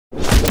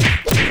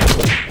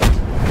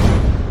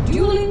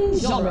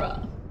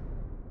genre.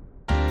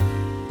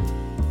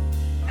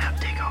 Now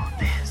dig all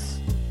this.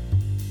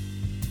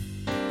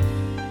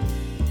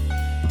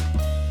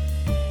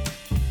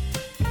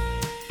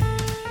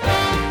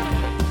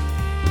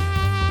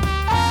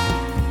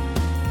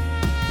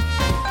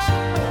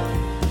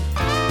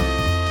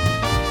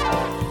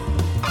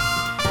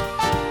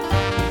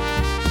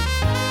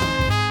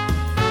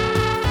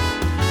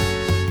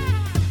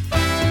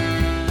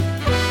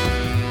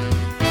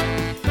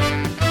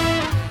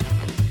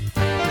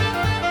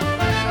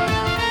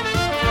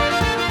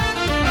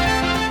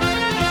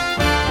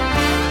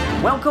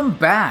 Welcome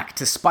back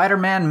to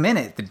Spider-Man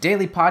Minute, the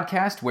daily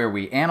podcast where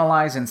we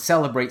analyze and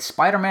celebrate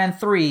Spider-Man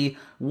 3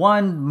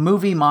 one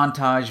movie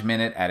montage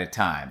minute at a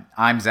time.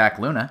 I'm Zach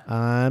Luna.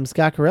 I'm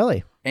Scott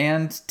Corelli.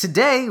 And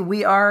today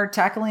we are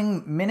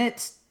tackling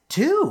minute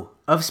 2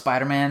 of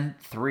Spider-Man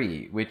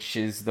 3, which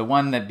is the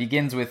one that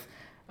begins with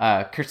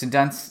Kirsten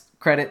Dunst's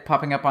credit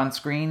popping up on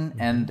screen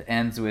and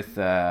ends with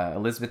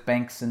Elizabeth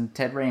Banks and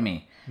Ted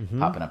Raimi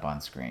popping up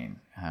on screen.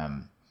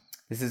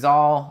 This is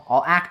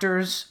all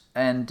actors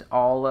and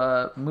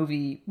all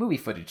movie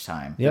footage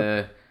time.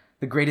 Yep.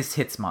 The greatest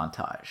hits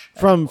montage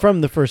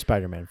From the first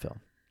Spider-Man film.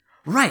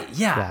 Right,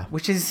 yeah.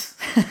 Which is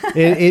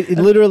It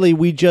literally,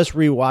 we just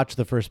rewatched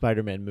the first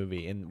Spider-Man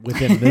movie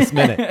within this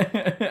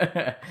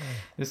minute.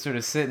 just sort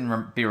of sit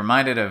and be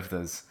reminded of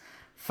those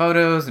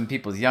photos and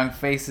people's young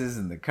faces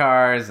and the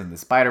cars and the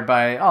spider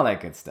bite, all that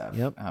good stuff.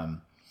 Yep.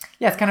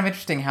 Yeah, it's kind of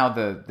interesting how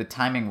the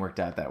timing worked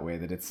out that way,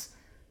 that it's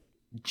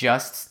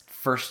just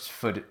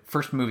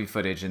first movie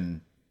footage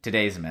in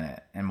today's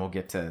minute, and we'll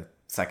get to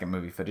second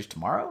movie footage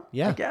tomorrow.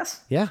 Yeah. I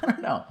guess. Yeah. I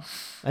don't know.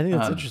 I think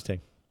that's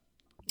interesting.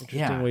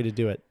 Interesting way to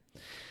do it.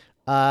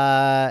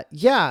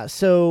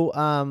 So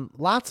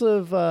lots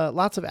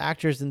of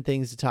actors and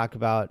things to talk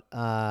about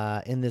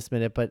in this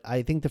minute, but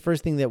I think the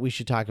first thing that we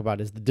should talk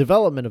about is the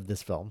development of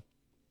this film.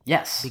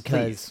 Yes,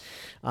 because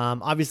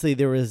obviously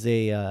there was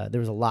a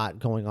lot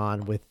going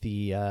on with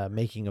the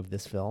making of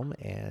this film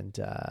and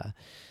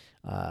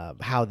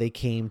how they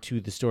came to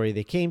the story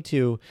they came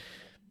to.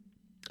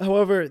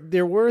 However,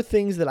 there were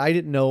things that I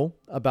didn't know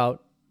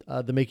about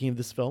the making of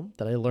this film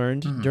that I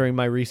learned during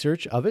my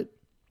research of it.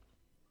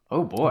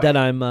 Oh boy! That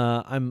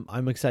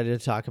I'm excited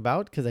to talk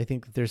about because I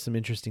think that there's some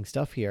interesting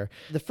stuff here.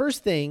 The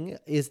first thing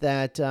is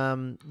that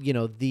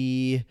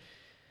the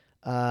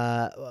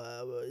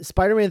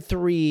Spider-Man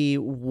 3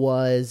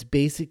 was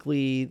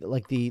basically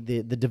like the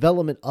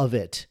development of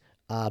it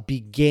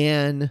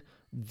began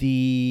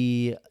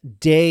the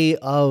day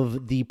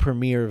of the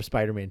premiere of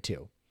Spider-Man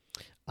 2.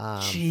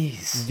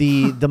 Jeez.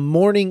 The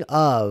morning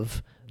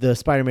of the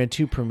Spider-Man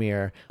 2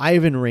 premiere,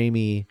 Ivan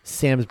Raimi,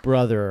 Sam's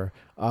brother,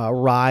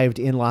 arrived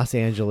in Los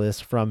Angeles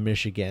from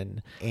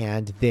Michigan,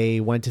 and they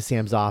went to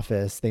Sam's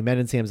office. They met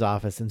in Sam's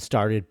office and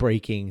started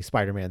breaking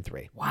Spider-Man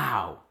 3.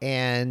 Wow.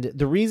 And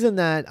the reason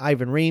that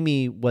Ivan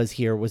Raimi was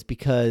here was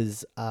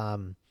because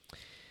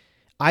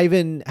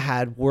Ivan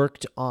had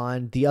worked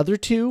on the other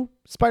two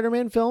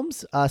Spider-Man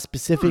films,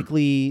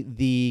 specifically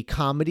the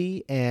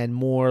comedy and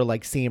more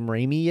like Sam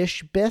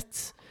Raimi-ish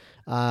bits,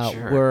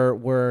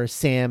 where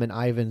Sam and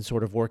Ivan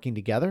sort of working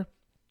together.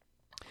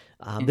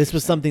 This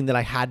was something that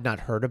I had not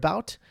heard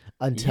about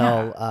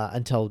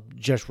until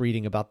just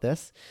reading about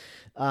this.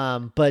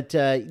 But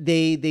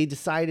they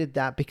decided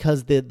that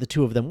because the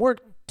two of them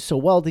worked so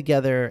well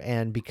together,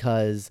 and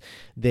because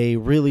they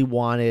really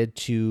wanted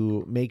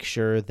to make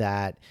sure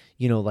that,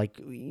 like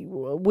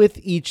with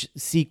each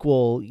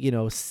sequel,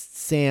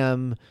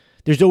 Sam,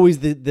 there's always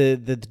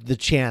the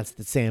chance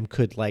that Sam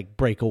could like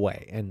break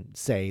away and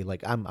say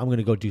like, I'm going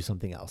to go do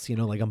something else,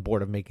 like I'm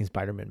bored of making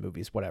Spider-Man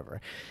movies,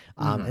 whatever.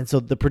 And so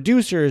the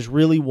producers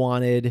really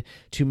wanted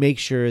to make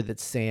sure that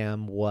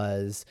Sam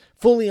was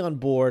fully on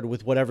board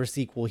with whatever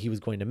sequel he was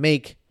going to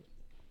make.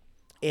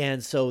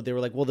 And so they were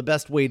like, well, the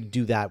best way to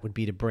do that would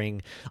be to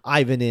bring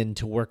Ivan in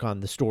to work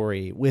on the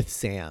story with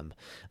Sam.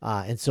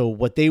 And so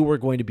what they were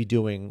going to be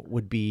doing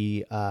would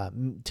be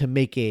to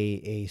make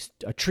a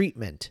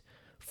treatment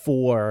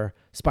for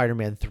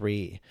Spider-Man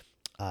 3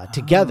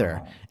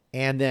 together.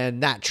 And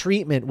then that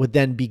treatment would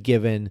then be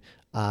given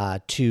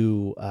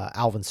to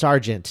Alvin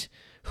Sargent,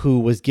 who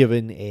was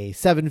given a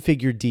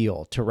 7-figure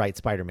deal to write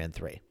Spider-Man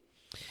 3.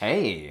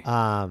 Hey.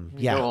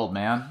 Yeah. Old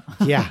man.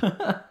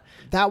 Yeah.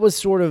 That was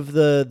sort of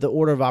the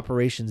order of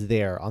operations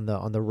there on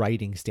the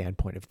writing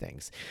standpoint of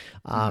things.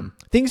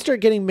 Things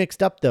start getting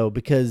mixed up though,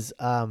 because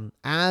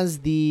as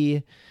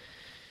the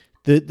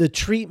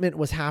treatment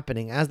was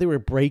happening, as they were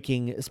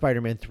breaking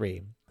Spider-Man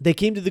 3, they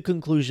came to the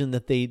conclusion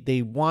that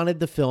they wanted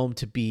the film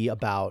to be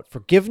about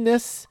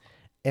forgiveness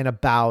and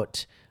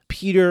about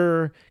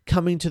Peter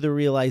coming to the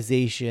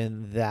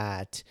realization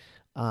that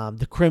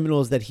the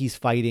criminals that he's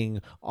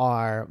fighting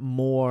are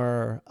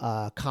more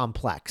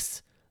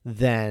complex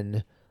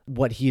than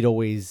what he'd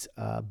always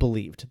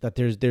believed, that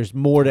there's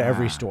more to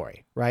every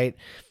story, right?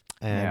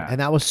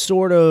 And that was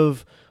sort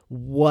of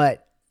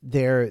what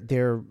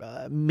their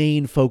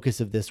main focus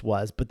of this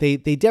was. But they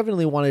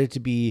definitely wanted it to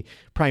be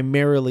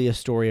primarily a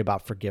story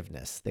about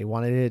forgiveness. They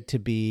wanted it to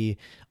be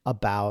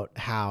about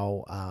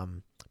how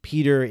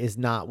Peter is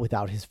not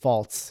without his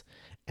faults,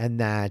 and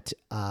that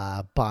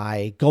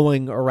by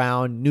going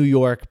around New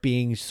York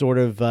being sort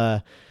of,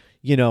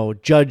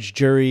 judge,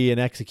 jury, and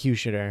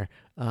executioner,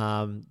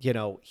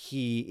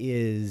 he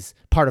is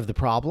part of the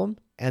problem,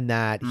 and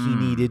that he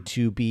needed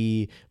to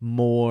be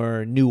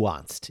more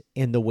nuanced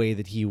in the way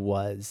that he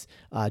was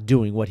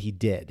doing what he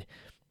did.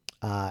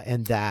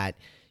 And that,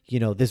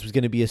 this was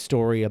going to be a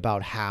story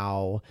about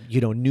how,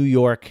 New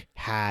York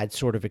had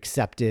sort of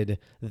accepted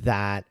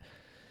that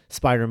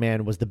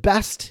Spider-Man was the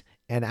best.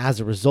 And as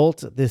a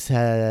result, this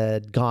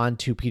had gone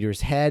to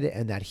Peter's head,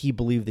 and that he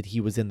believed that he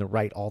was in the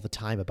right all the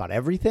time about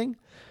everything.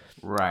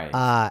 Right.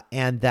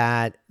 And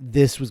that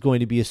this was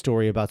going to be a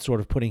story about sort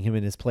of putting him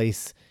in his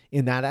place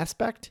in that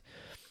aspect.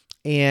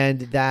 And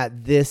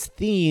that this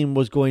theme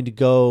was going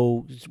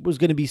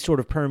to be sort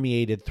of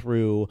permeated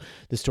through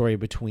the story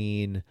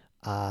between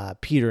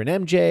Peter and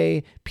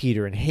MJ,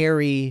 Peter and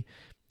Harry,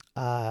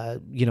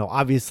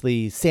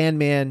 obviously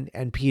Sandman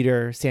and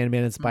Peter,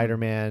 Sandman and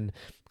Spider-Man,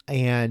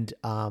 and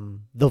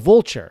the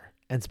Vulture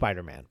and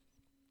Spider-Man.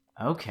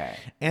 Okay.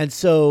 And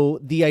so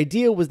the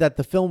idea was that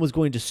the film was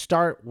going to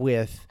start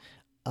with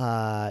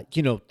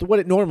what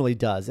it normally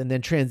does, and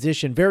then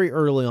transition very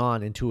early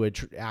on into a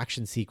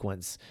action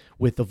sequence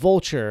with the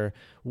Vulture,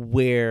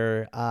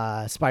 where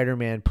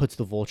Spider-Man puts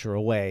the Vulture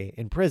away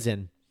in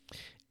prison,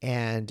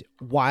 and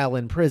while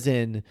in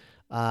prison,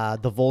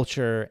 the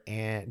Vulture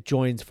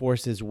joins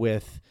forces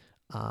with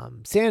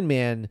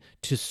Sandman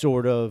to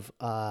sort of,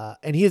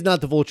 and he is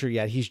not the Vulture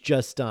yet. He's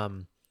just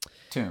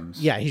Toomes.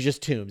 Yeah, he's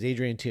just Toomes,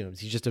 Adrian Toomes.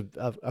 He's just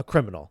a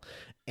criminal.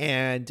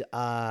 And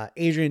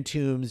Adrian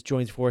Toomes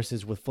joins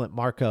forces with Flint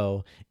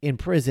Marko in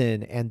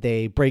prison, and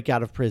they break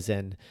out of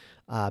prison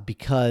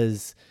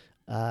because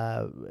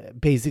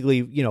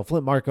basically,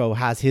 Flint Marko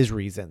has his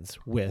reasons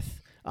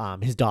with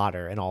his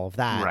daughter and all of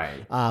that.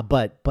 Right.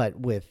 But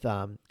with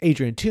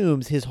Adrian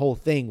Toomes, his whole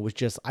thing was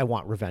just, I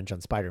want revenge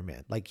on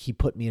Spider-Man. Like, he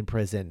put me in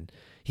prison.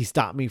 He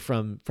stopped me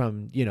from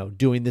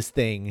doing this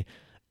thing.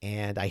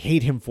 And I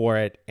hate him for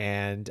it,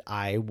 and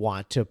I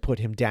want to put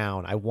him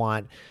down. I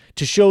want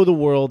to show the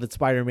world that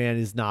Spider-Man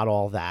is not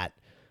all that.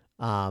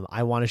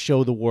 I want to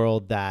show the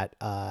world that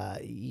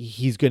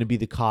he's going to be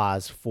the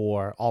cause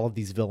for all of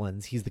these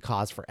villains. He's the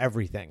cause for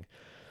everything.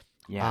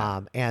 Yeah.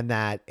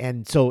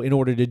 And so in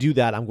order to do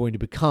that, I'm going to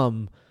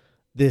become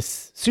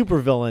this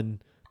supervillain,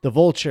 the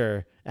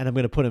Vulture, and I'm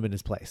going to put him in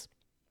his place.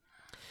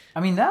 I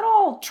mean, that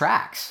all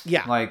tracks.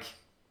 Yeah. Like,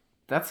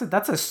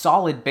 that's a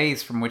solid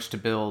base from which to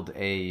build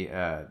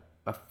a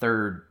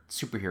third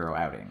superhero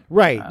outing.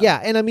 Right.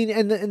 Yeah. And I mean,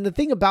 and the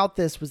thing about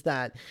this was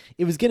that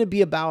it was going to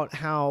be about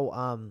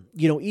how,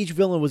 each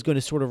villain was going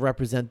to sort of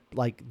represent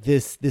like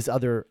this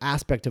other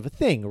aspect of a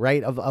thing,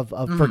 right? Of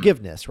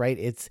forgiveness, right?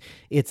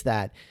 It's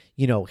that,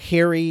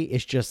 Harry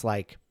is just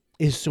like,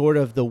 is sort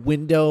of the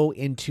window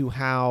into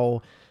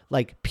how,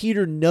 like,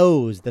 Peter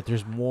knows that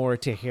there's more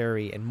to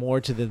Harry and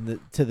more to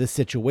the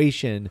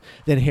situation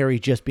than Harry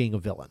just being a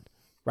villain.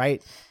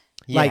 Right?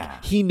 Yeah.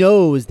 Like, he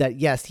knows that,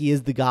 yes, he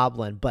is the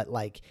Goblin, but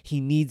like,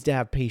 he needs to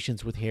have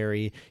patience with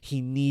Harry.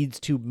 He needs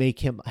to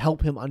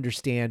help him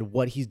understand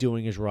what he's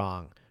doing is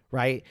wrong.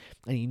 Right?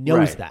 And he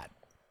knows that.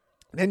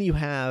 Then you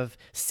have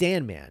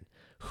Sandman,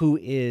 who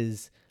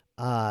is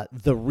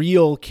the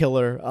real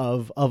killer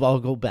of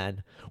Uncle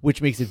Ben,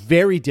 which makes it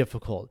very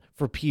difficult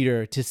for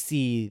Peter to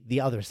see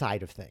the other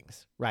side of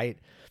things. Right?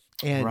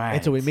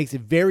 And so it makes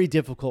it very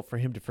difficult for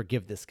him to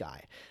forgive this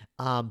guy.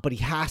 But he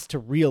has to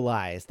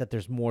realize that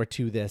there's more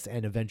to this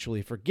and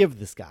eventually forgive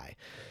this guy.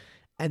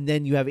 And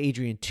then you have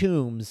Adrian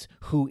Toomes,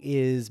 who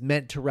is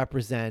meant to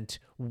represent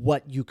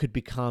what you could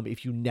become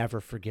if you never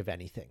forgive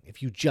anything,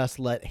 if you just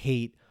let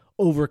hate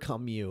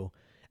overcome you.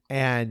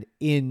 And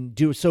in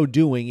so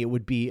doing, it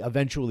would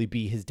eventually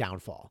be his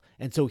downfall.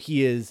 And so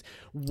he is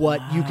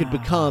what you could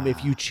become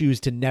if you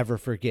choose to never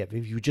forgive,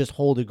 if you just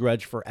hold a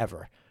grudge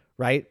forever,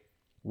 right?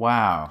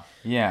 Wow.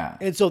 Yeah.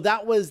 And so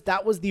that was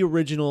the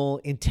original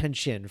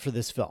intention for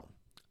this film.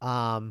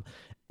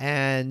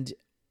 And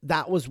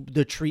that was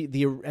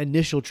the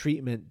initial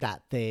treatment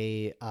that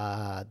they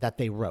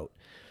wrote.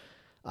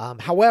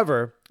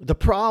 However, the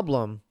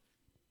problem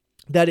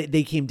that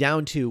they came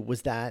down to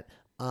was that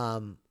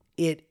the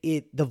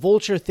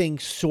Vulture thing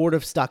sort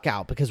of stuck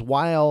out, because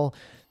while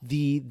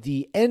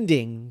the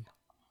ending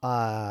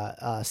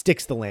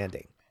sticks the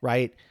landing,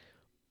 right?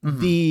 Mm-hmm.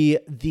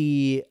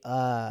 The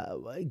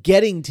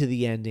getting to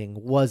the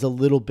ending was a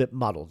little bit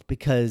muddled,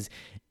 because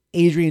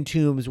Adrian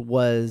Toomes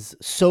was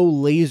so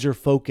laser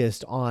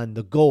focused on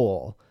the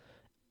goal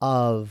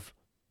of,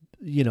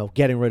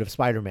 getting rid of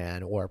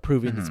Spider-Man, or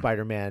proving that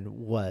Spider-Man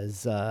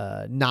was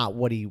not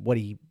what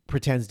he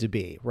pretends to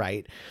be,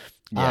 right?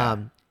 Yeah.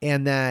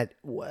 And that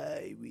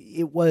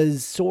it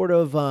was sort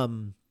of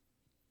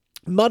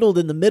muddled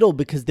in the middle,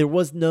 because there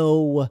was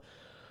no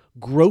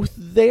growth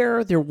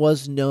there. There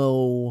was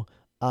no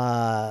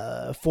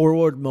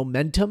forward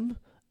momentum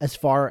as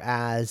far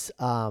as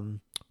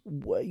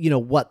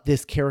what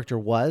this character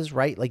was,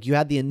 right? Like, you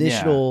had the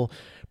initial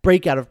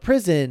break out of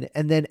prison,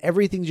 and then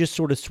everything just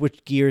sort of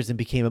switched gears and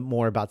became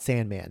more about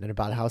Sandman and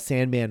about how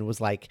Sandman was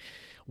like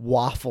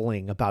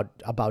waffling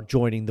about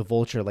joining the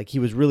Vulture. Like he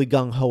was really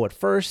gung-ho at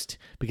first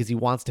because he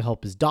wants to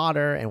help his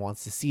daughter and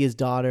wants to see his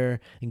daughter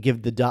and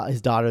give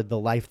his daughter the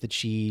life that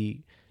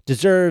she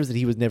deserves that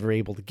he was never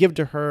able to give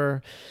to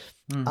her.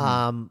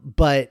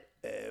 But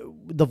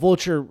the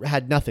Vulture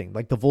had nothing.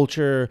 Like the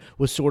Vulture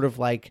was sort of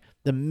like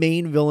the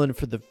main villain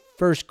for the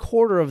first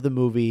quarter of the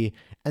movie,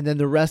 and then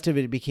the rest of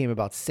it became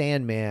about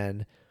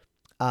Sandman.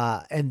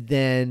 And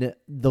then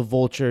the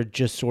Vulture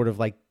just sort of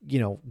like,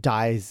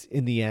 dies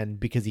in the end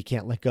because he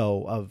can't let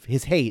go of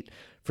his hate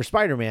for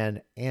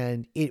Spider-Man.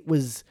 And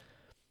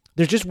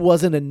there just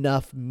wasn't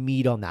enough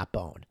meat on that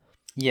bone.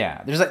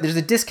 Yeah. There's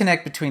a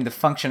disconnect between the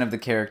function of the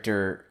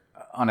character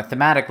on a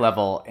thematic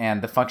level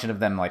and the function of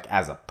them like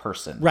as a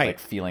person, right? Like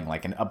feeling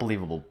like a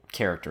believable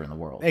character in the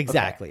world.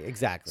 Exactly.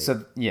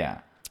 So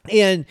yeah.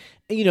 And,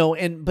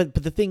 but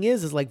the thing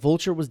is like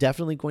Vulture was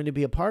definitely going to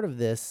be a part of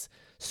this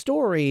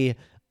story,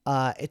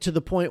 to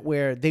the point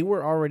where they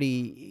were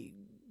already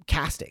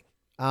casting.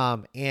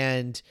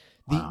 And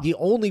the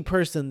only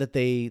person that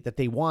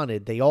they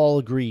wanted, they all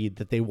agreed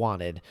that they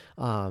wanted,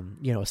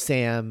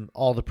 Sam,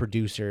 all the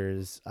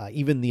producers,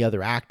 even the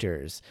other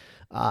actors,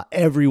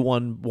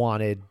 everyone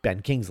wanted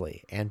Ben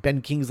Kingsley, and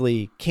Ben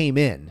Kingsley came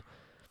in,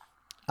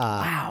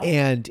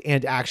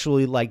 and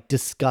actually like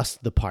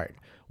discussed the part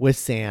with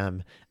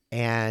Sam.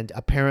 And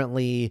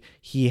apparently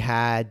he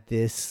had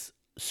this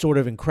sort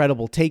of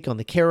incredible take on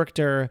the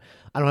character.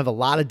 I don't have a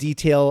lot of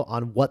detail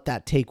on what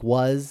that take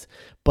was,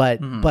 but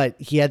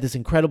he had this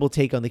incredible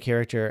take on the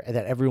character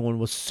that everyone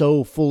was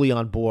so fully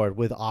on board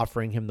with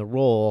offering him the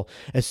role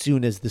as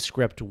soon as the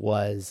script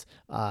was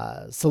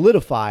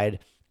solidified.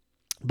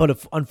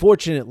 But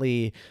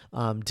unfortunately,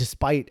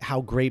 despite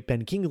how great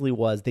Ben Kingsley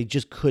was, they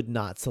just could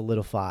not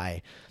solidify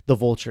the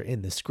Vulture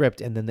in the script.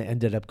 And then they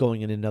ended up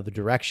going in another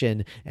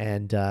direction.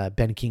 And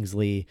Ben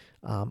Kingsley,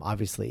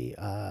 obviously,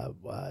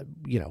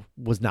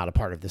 was not a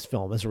part of this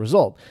film as a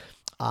result.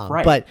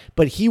 Right.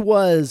 But he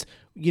was,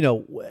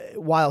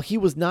 while he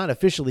was not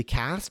officially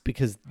cast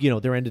because,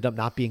 there ended up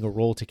not being a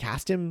role to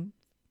cast him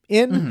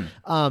in,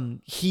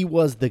 he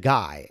was the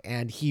guy.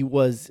 And he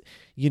was,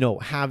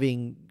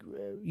 having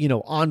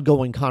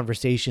ongoing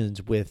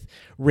conversations with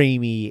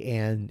Raimi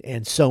and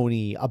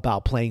Sony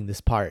about playing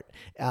this part,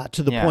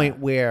 to the point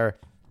where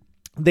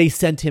they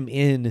sent him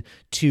in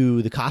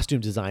to the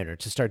costume designer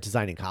to start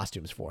designing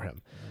costumes for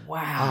him.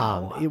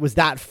 Wow. It was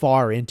that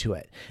far into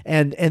it.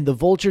 And the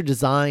Vulture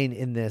design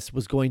in this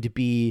was going to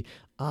be,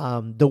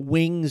 the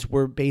wings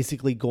were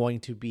basically going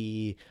to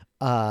be,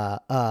 like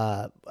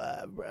the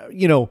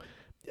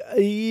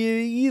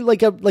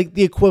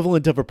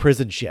equivalent of a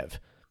prison shiv.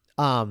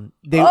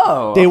 They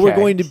were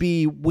going to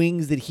be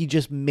wings that he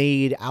just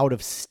made out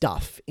of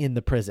stuff in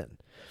the prison.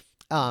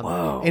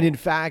 And in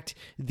fact,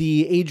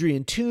 the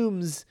Adrian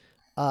Toomes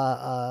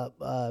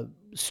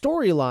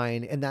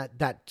storyline and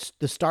that's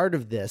the start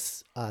of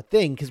this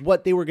thing, because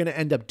what they were going to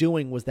end up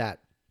doing was that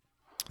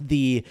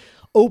the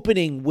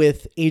opening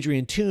with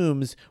Adrian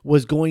Toomes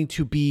was going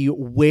to be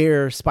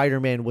where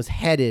Spider-Man was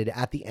headed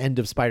at the end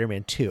of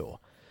Spider-Man 2.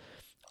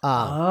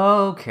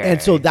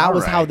 And so that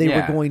was how they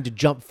were going to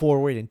jump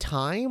forward in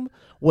time,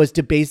 was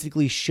to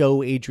basically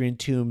show Adrian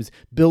Toomes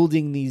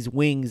building these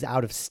wings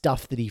out of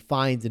stuff that he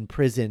finds in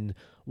prison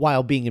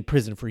while being in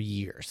prison for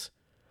years.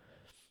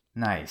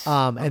 Nice.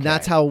 And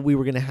that's how we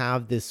were going to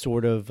have this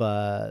sort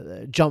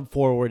of jump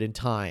forward in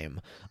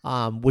time,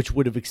 which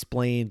would have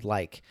explained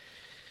like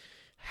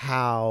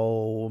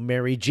how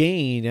Mary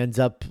Jane ends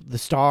up the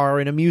star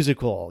in a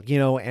musical,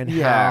 and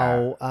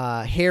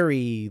how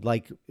Harry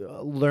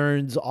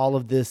learns all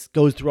of this,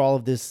 goes through all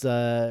of this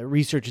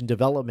research and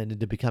development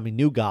into becoming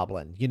New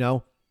Goblin,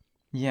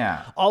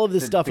 Yeah. All of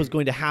this stuff was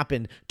going to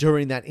happen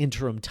during that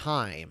interim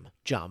time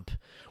jump.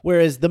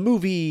 Whereas the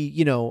movie,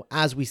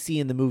 as we see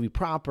in the movie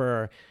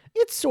proper,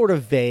 it's sort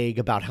of vague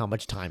about how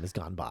much time has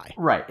gone by.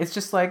 Right. It's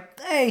just like,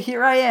 hey,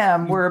 here I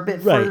am. We're a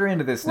bit further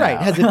into this now. Right.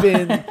 Has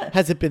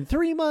it been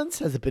 3 months?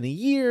 Has it been a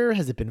year?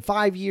 Has it been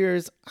 5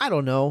 years? I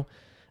don't know.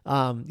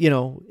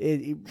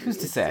 Who's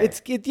to say?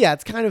 It's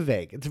kind of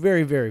vague. It's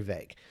very, very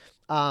vague.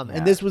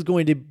 And this was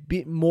going to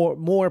be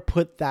more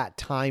put that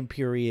time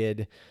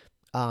period,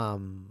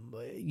 solidify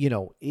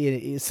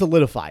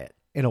it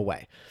in a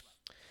way.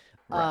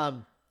 Right.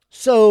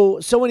 So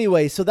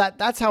anyway,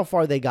 that's how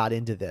far they got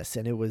into this,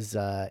 and it was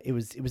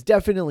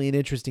definitely an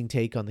interesting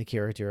take on the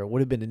character. It would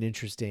have been an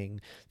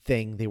interesting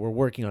thing. They were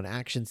working on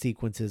action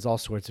sequences, all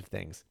sorts of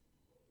things.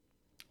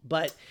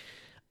 But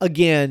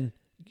again,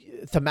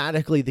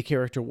 thematically, the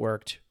character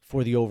worked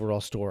for the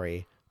overall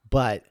story,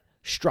 but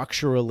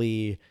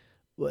structurally,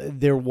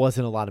 there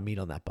wasn't a lot of meat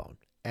on that bone,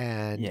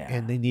 and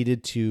they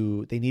needed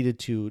to,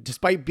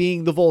 despite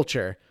being the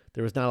Vulture,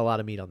 there was not a lot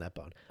of meat on that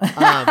bone.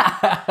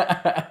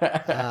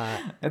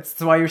 That's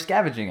why you're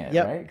scavenging it,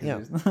 right? Yeah.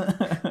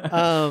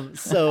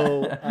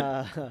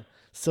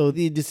 So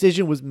the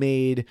decision was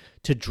made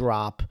to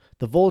drop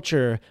the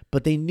Vulture,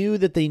 but they knew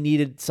that they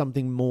needed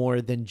something more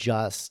than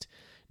just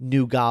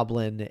New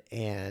Goblin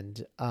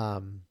and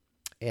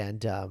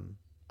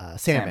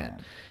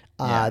Sandman.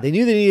 They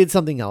knew they needed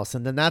something else,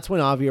 and then that's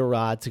when Avi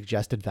Arad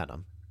suggested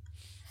Venom.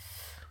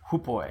 Oh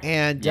boy.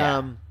 And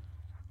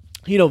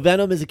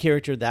Venom is a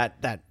character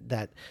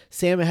that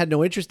Sam had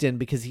no interest in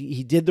because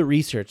he did the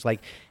research.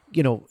 Like,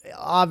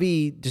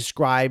 Avi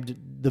described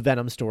the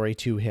Venom story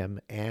to him,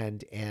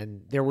 and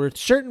there were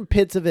certain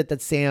bits of it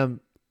that Sam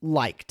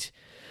liked.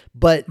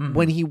 But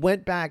when he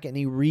went back and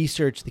he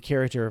researched the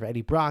character of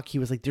Eddie Brock, he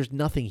was like, there's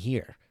nothing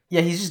here.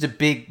 Yeah, he's just a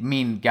big,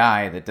 mean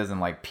guy that doesn't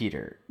like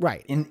Peter.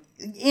 Right.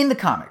 In the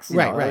comics.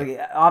 Right. Like,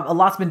 a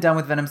lot's been done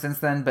with Venom since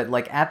then, but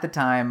like at the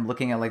time,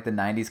 looking at like the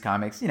 90s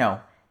comics,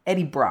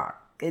 Eddie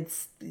Brock,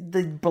 it's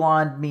the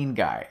blonde, mean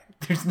guy.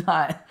 There's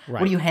not...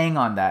 Right. What do you hang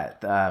on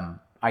that,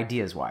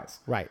 ideas-wise?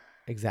 Right.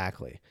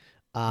 Exactly.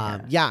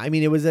 I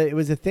mean, it was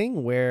a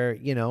thing where,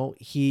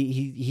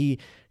 he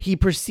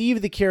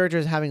perceived the character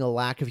as having a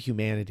lack of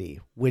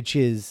humanity, which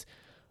is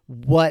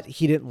what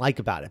he didn't like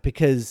about it,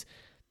 because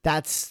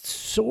that's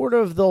sort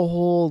of the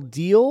whole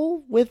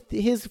deal with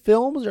his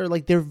films, or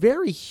like they're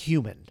very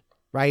human,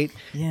 right?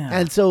 Yeah.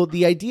 And so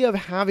the idea of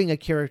having a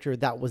character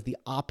that was the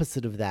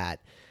opposite of that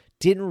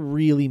didn't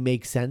really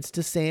make sense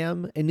to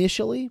Sam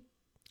initially.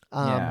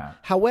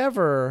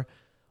 However,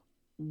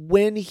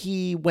 when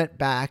he went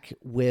back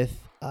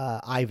with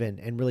Ivan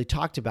and really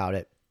talked about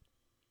it,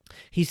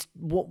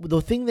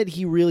 the thing that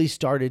he really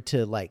started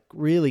to like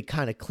really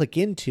kind of click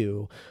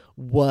into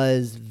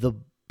was the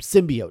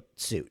symbiote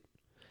suit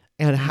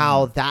and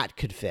how that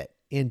could fit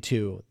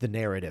into the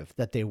narrative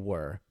that they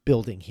were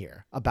building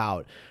here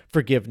about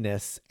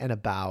forgiveness and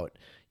about,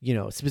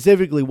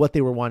 specifically what they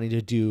were wanting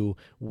to do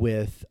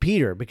with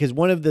Peter. Because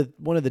one of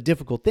the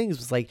difficult things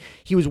was like,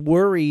 he was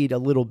worried a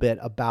little bit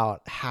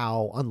about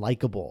how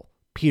unlikable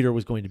Peter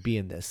was going to be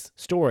in this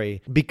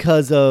story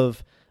because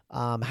of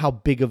how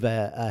big of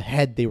a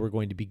head they were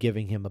going to be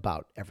giving him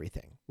about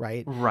everything,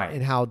 right? Right.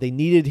 And how they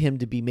needed him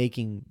to be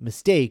making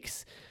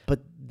mistakes,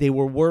 but they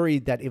were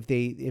worried that if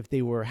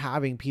they were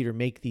having Peter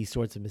make these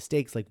sorts of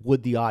mistakes, like,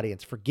 would the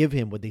audience forgive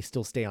him? Would they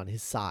still stay on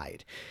his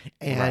side?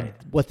 And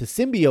what the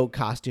symbiote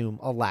costume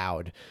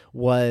allowed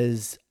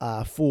was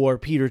for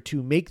Peter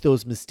to make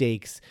those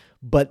mistakes,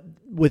 but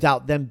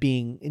without them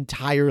being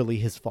entirely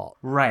his fault.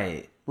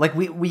 Right. Like,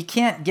 we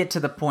can't get to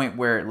the point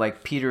where,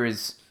 like, Peter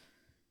is,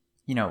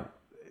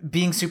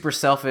 being super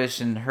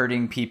selfish and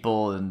hurting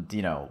people and,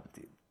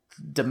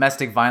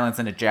 domestic violence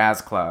in a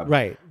jazz club.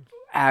 Right.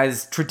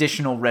 As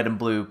traditional red and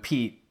blue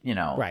Pete,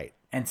 Right.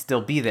 And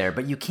still be there.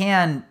 But you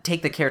can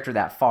take the character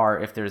that far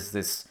if there's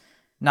this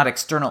an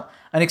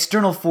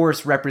external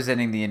force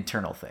representing the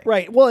internal thing.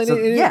 Right. Well,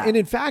 and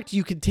in fact,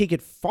 you can take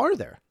it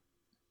farther.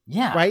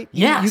 Yeah. Right.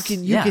 Yes.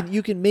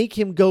 You can make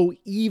him go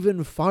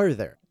even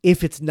farther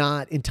if it's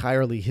not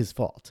entirely his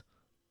fault.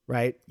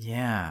 Right.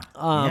 Yeah.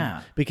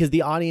 Because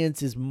the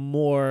audience is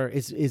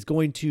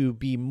going to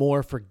be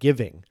more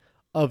forgiving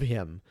of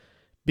him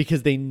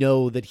because they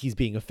know that he's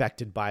being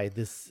affected by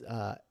this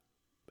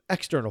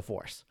external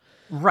force.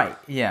 Right.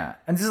 Yeah.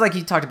 And this is like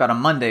you talked about on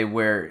Monday,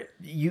 where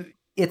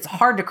it's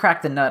hard to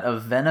crack the nut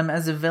of Venom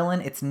as a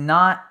villain. It's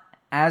not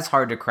as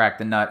hard to crack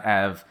the nut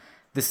of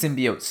the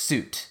symbiote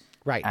suit.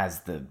 Right.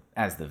 As the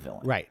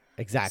villain. Right.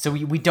 Exactly.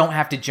 So we don't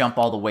have to jump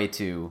all the way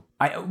to,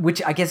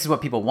 which I guess is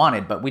what people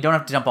wanted, but we don't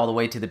have to jump all the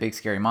way to the big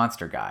scary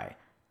monster guy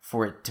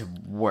for it to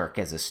work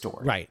as a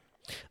story. Right.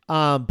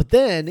 But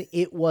then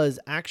it was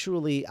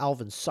actually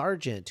Alvin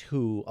Sargent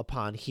who,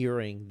 upon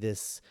hearing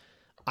this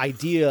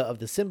idea of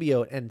the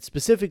symbiote and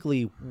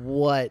specifically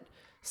what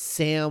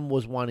Sam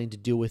was wanting to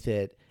do with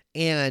it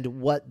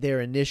and what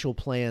their initial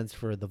plans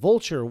for the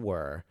Vulture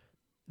were,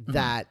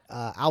 that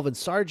Alvin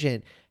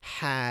Sargent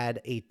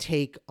had a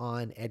take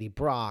on Eddie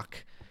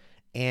Brock,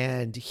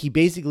 and he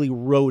basically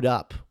wrote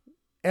up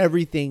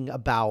everything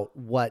about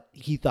what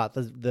he thought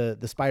the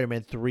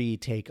Spider-Man 3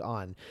 take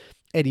on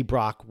Eddie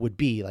Brock would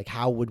be. Like,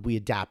 how would we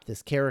adapt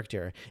this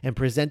character, and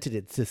presented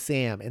it to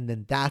Sam. And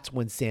then that's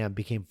when Sam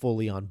became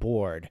fully on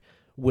board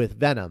with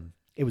Venom.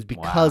 It was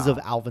because of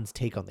Alvin's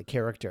take on the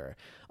character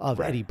of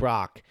Eddie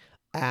Brock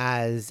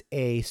as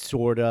a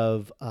sort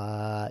of,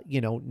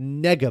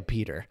 nega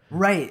Peter.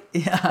 Right.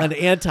 Yeah. An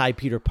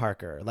anti-Peter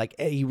Parker. Like,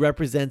 he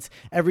represents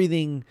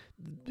everything,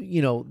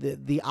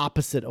 the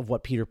opposite of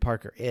what Peter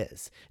Parker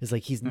is. It's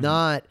like, he's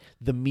not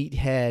the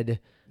meathead,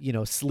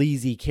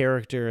 sleazy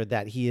character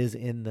that he is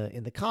in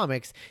the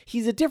comics.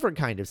 He's a different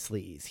kind of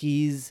sleaze.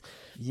 He's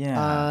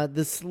the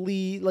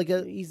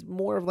sleaze, he's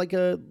more of like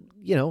a,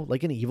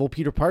 like an evil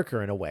Peter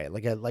Parker in a way.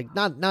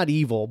 Not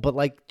evil, but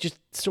like just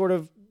sort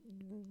of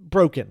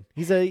broken.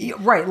 He's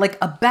right. Like,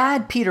 a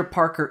bad Peter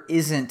Parker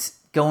isn't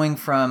going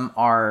from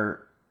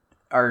our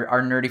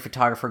nerdy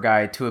photographer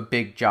guy to a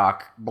big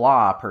jock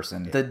blah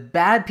person. Yeah. The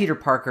bad Peter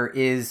Parker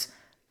is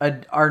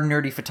our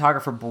nerdy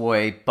photographer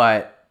boy,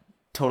 but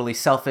totally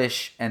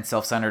selfish and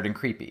self-centered and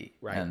creepy.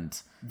 Right. And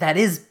that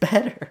is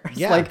better. It's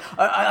like,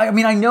 I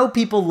mean, I know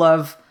people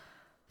love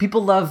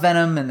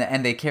Venom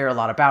and they care a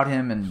lot about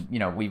him. And,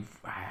 we've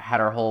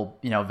had our whole,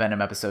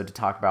 Venom episode to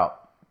talk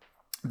about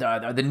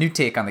the new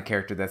take on the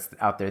character that's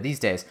out there these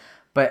days.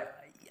 But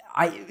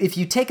if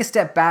you take a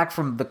step back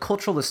from the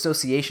cultural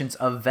associations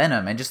of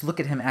Venom and just look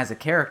at him as a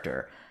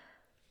character,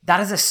 that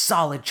is a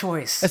solid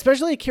choice.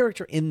 Especially a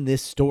character in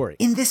this story.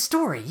 In this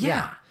story,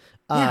 yeah.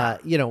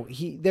 You know,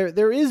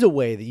 there is a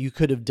way that you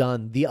could have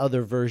done the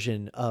other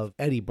version of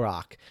Eddie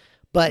Brock,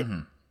 but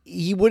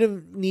he would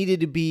have needed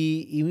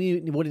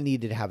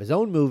to have his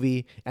own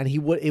movie, and it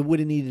would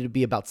have needed to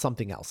be about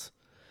something else.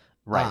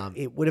 Right.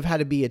 It would have had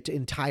to be an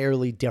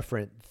entirely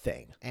different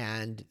thing.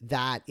 And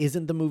that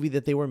isn't the movie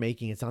that they were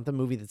making. It's not the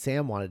movie that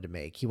Sam wanted to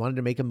make. He wanted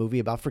to make a movie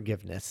about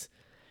forgiveness.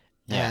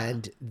 Yeah.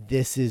 And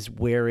this is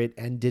where it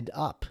ended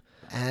up.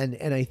 And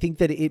I think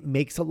that it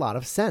makes a lot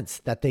of sense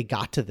that they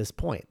got to this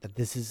point, that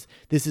this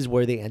is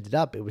where they ended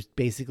up. It was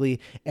basically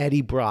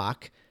Eddie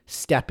Brock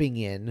stepping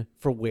in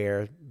for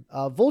where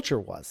Vulture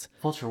was.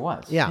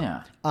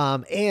 Yeah.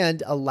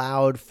 And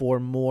allowed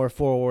for more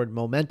forward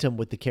momentum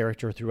with the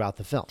character throughout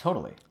the film.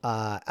 Totally.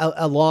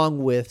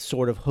 Along with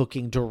sort of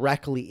hooking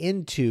directly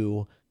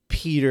into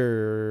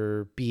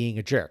Peter being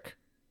a jerk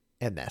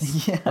in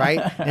this, right?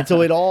 And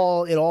so it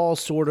all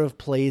sort of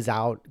plays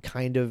out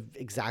kind of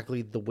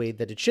exactly the way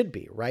that it should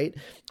be, right?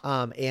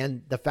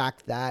 And the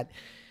fact that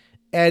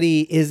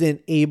Eddie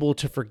isn't able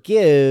to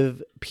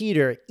forgive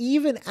Peter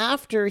even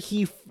after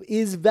he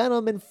is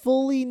Venom and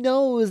fully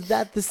knows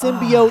that the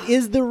symbiote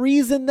is the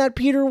reason that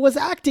Peter was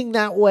acting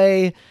that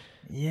way.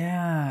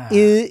 Yeah.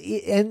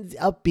 It ends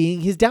up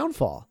being his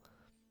downfall.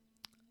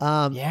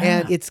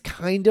 And it's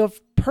kind of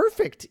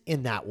perfect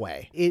in that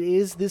way. It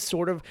is this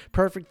sort of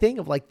perfect thing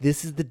of like,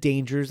 this is the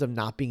dangers of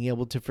not being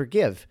able to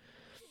forgive.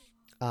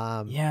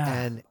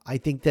 And I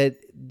think that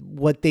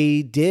what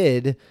they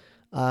did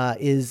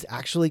is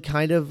actually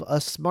kind of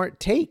a smart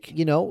take.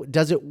 You know,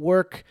 does it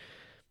work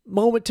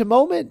moment to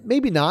moment?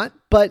 Maybe not,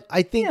 but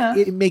I think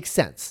it makes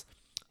sense.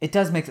 It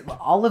does make sense.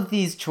 All of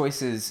these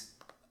choices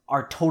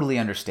are totally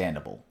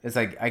understandable. It's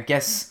like, I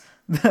guess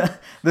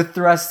the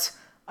thrust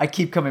I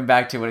keep coming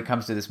back to when it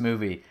comes to this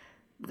movie.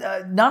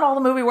 Not all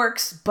the movie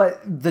works, but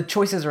the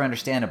choices are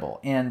understandable.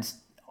 And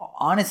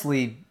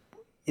honestly,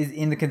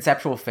 in the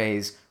conceptual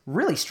phase,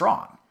 really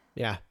strong.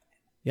 Yeah.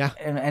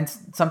 And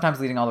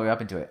sometimes leading all the way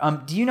up into it.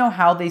 Do you know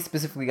how they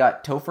specifically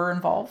got Topher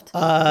involved?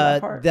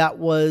 That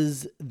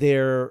was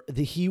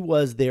he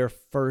was their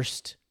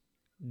first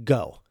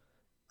go.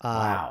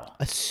 Wow.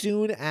 As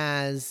soon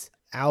as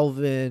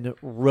Alvin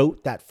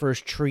wrote that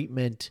first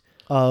treatment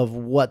of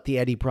what the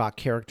Eddie Brock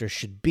character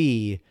should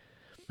be,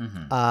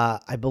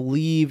 I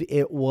believe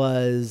it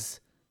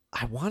was,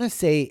 I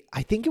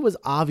think it was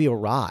Avi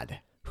Arad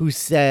who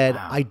said,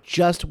 I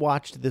just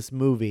watched this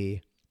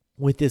movie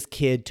with this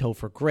kid,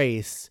 Topher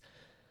Grace.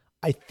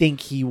 I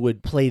think he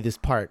would play this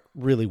part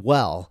really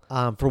well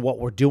for what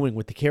we're doing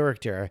with the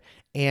character.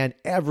 And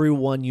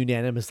everyone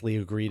unanimously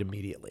agreed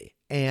immediately.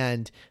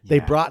 And they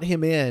brought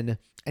him in,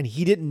 and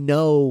he didn't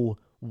know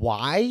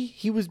why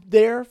he was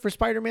there for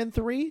Spider-Man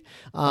 3.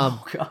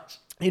 Oh, gosh.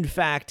 In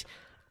fact,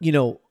 you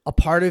know, a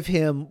part of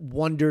him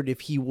wondered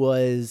if he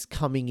was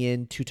coming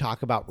in to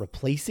talk about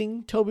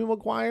replacing Tobey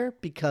Maguire,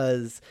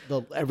 because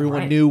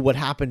everyone knew what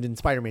happened in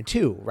Spider-Man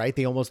 2, right?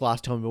 They almost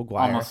lost Tobey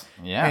Maguire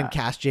and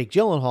cast Jake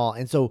Gyllenhaal.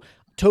 And so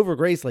Topher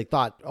Grace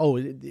thought, oh,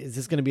 is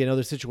this going to be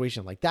another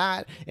situation like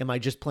that? Am I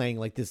just playing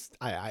like this?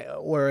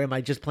 Or am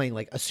I just playing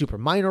like a super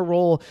minor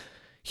role?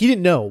 He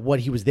didn't know what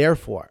he was there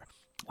for.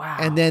 Wow.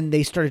 And then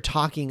they started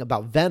talking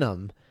about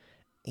Venom,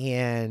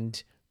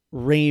 and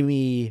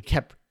Raimi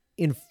kept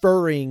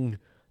inferring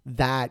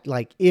that,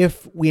 like,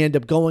 if we end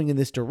up going in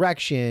this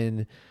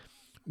direction,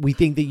 we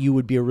think that you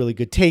would be a really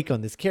good take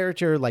on this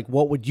character. Like,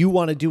 what would you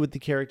want to do with the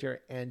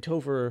character? And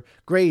Topher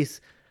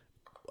Grace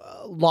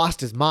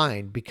lost his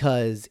mind,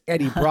 because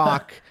Eddie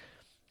Brock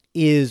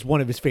is one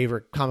of his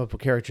favorite comic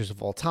book characters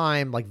of all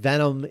time. Like,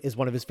 Venom is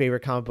one of his favorite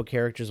comic book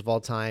characters of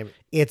all time.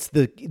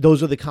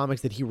 Those are the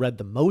comics that he read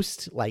the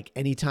most. Like,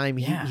 anytime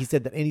he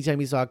said that anytime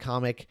he saw a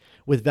comic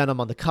with Venom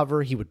on the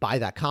cover, he would buy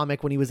that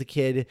comic when he was a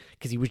kid,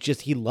 because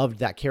he loved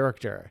that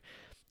character.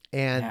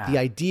 And the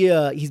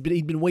idea, he'd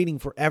been waiting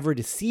forever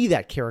to see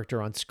that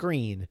character on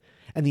screen,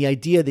 and the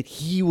idea that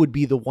he would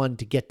be the one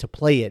to get to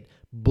play it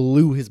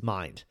blew his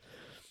mind.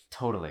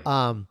 Totally.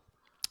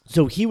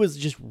 So he was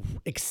just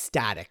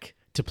ecstatic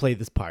to play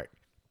this part.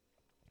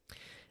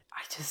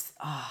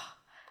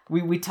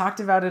 We talked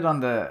about it on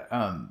the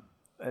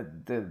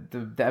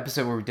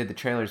episode where we did the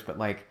trailers, but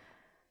like,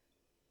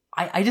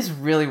 I just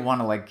really want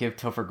to like give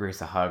Topher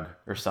Grace a hug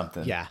or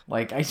something. Yeah.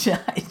 Like, I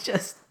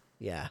just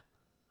yeah.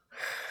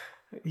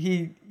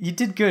 You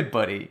did good,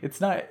 buddy.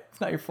 It's not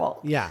your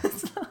fault. Yeah.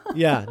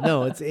 Yeah.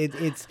 No,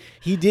 it's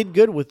he did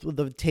good with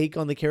the take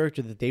on the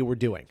character that they were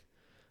doing.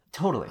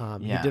 Totally.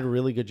 He did a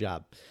really good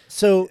job.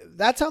 So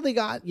that's how they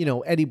got,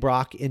 Eddie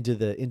Brock into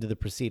the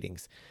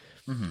proceedings.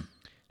 Mm-hmm.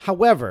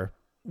 However,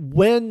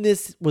 when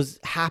this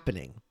was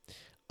happening,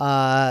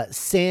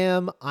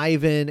 Sam,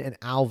 Ivan, and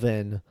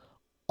Alvin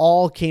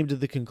all came to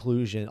the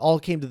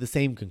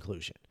same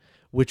conclusion,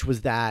 which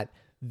was that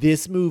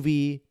this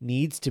movie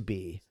needs to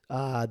be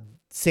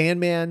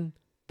Sandman,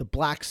 the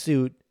Black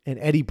Suit, and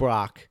Eddie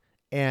Brock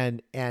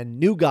and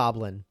New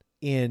Goblin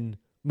in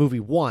movie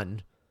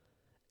 1,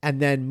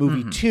 and then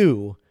movie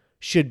 2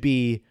 should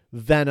be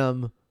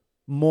Venom,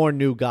 more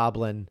New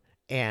Goblin,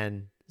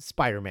 and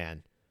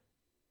Spider-Man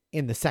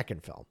in the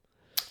second film.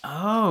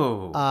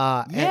 Oh,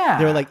 yeah.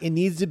 They're like, it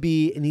needs to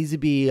be a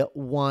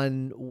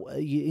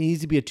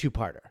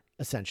two-parter,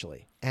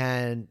 essentially.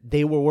 And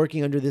they were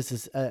working under this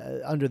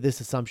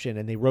assumption,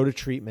 and they wrote a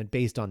treatment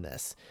based on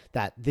this,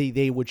 that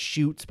they would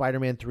shoot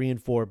Spider-Man 3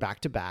 and 4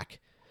 back to back,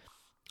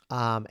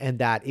 and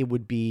that it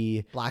would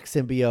be Black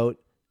Symbiote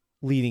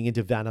leading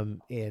into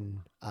Venom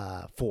in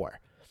 4.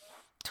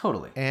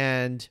 Totally.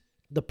 And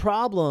the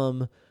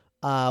problem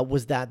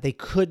was that they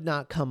could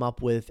not come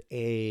up with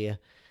a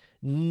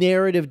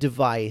narrative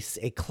device,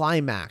 a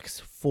climax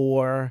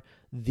for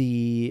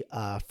the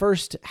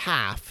first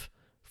half,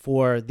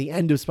 for the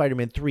end of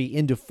Spider-Man 3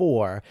 into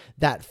 4,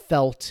 that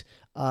felt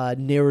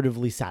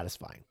narratively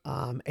satisfying.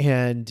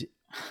 And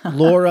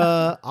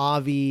Laura,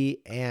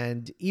 Avi,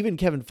 and even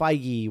Kevin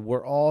Feige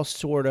were all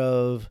sort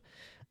of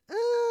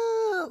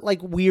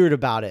like weird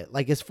about it.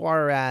 Like, as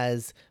far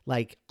as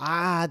like,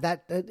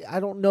 that I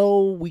don't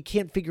know, we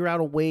can't figure out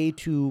a way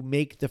to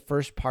make the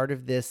first part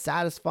of this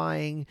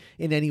satisfying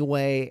in any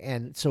way.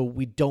 And so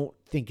we don't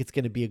think it's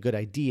going to be a good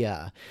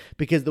idea,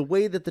 because the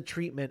way that the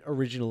treatment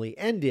originally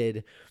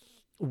ended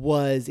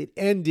was it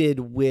ended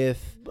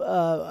with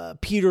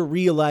Peter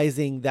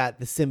realizing that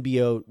the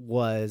symbiote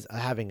was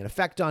having an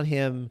effect on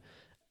him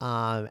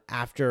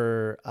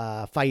after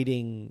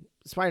fighting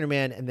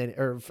Spider-Man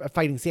or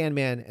fighting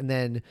Sandman, and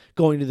then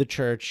going to the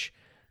church,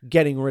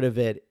 getting rid of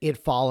it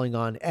falling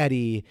on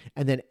Eddie,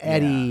 and then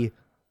Eddie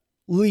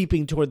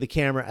leaping toward the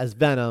camera as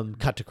Venom,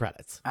 cut to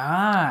credits.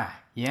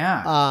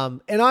 Yeah.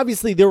 And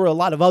obviously there were a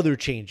lot of other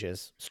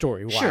changes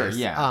story-wise, sure,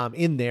 yeah.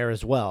 In there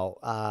as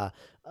well.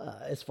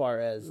 As far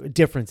as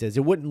differences,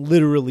 it wouldn't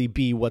literally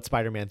be what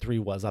Spider-Man 3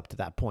 was up to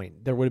that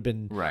point. There would have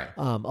been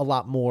a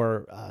lot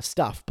more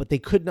stuff, but they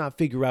could not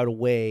figure out a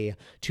way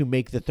to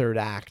make the third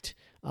act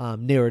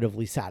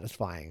narratively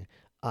satisfying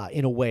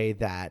in a way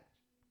that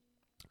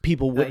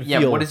people wouldn't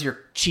feel what is your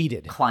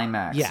cheated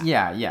climax?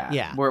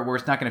 Yeah. Where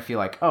it's not going to feel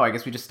like, oh, I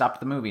guess we just stopped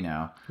the movie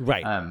now.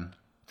 Right.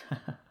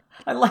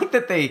 I like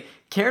that they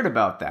cared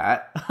about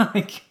that.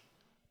 Like,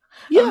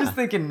 I'm just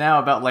thinking now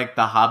about like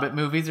the Hobbit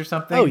movies or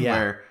something. Oh, yeah.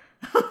 Where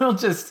we'll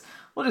just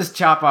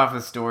chop off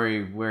a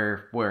story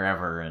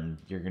wherever, and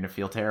you're gonna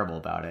feel terrible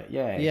about it.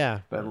 Yay. Yeah.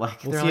 But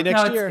like, we'll see you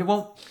next year. It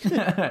won't.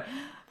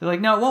 They're like,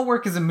 no, it won't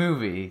work as a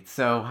movie.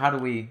 So how do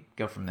we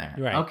go from there?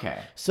 Right. Okay.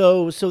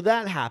 So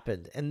that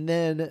happened, and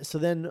then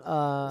Sam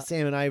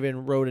and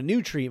Ivan wrote a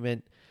new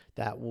treatment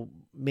that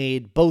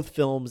made both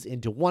films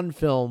into one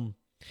film,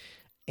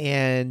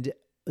 and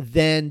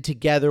then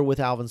together with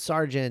Alvin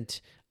Sargent,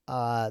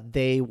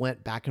 they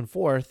went back and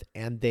forth,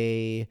 and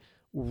they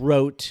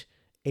wrote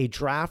a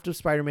draft of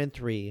Spider-Man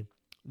 3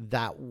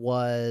 that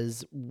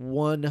was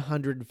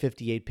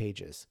 158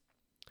 pages.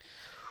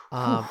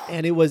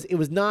 And it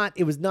was not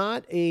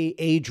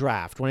a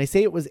draft. When I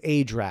say it was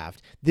a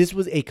draft, this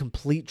was a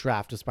complete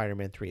draft of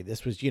Spider-Man 3.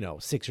 This was,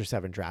 6 or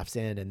 7 drafts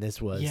in, and this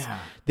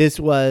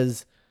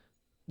was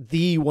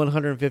the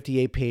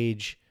 158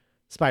 page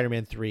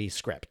Spider-Man 3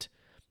 script.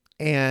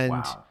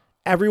 And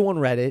everyone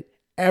read it,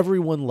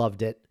 everyone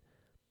loved it,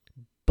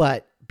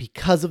 but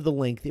because of the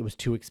length, it was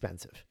too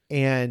expensive.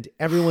 And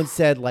everyone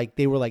said, like,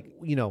 they were like,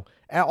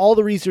 all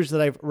the research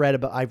that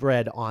I've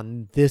read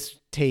on this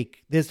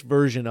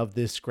version of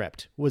this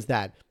script was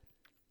that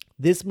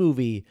this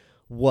movie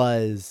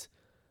was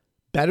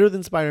better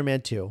than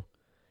Spider-Man 2.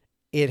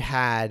 It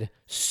had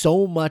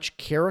so much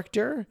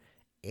character,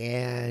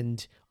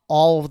 and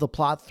all of the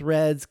plot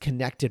threads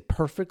connected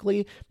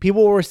perfectly.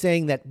 People were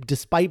saying that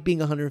despite being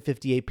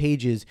 158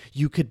 pages,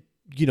 you could,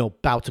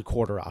 bounce a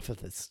quarter off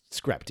of this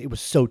script. It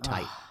was so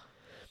tight.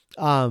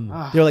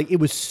 They're like, it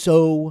was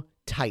so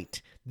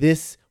tight.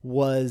 This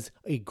was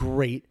a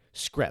great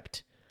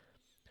script,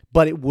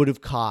 but it would have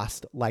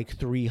cost like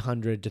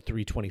 $300 to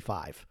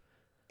 $325,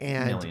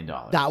 and $1 million.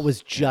 That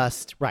was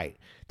just right.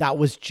 That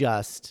was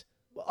just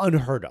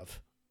unheard of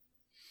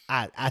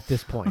at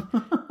this point.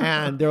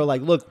 And they're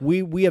like, look,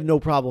 we have no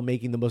problem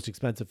making the most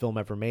expensive film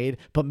ever made,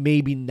 but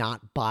maybe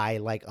not by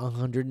like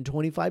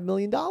 $125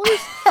 million.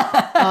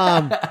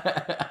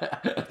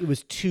 It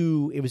was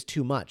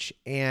too much.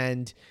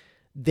 And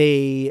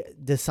they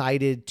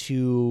decided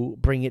to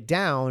bring it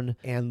down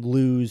and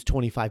lose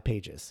 25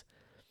 pages.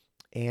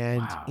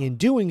 And in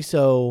doing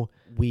so,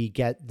 we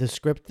get the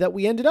script that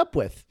we ended up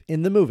with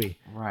in the movie.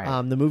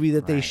 Right. The movie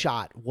that they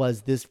shot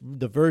was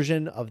the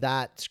version of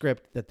that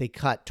script that they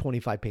cut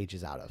 25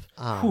 pages out of.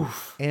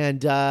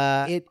 And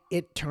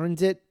it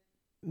turns it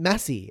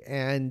messy,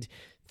 and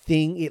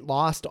it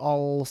lost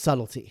all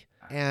subtlety.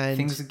 And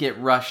things get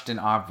rushed and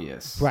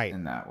obvious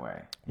in that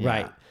way. Yeah.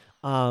 Right.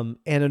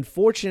 And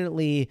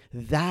unfortunately,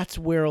 that's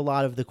where a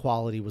lot of the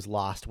quality was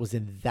lost, was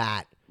in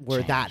that,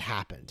 where that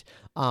happened.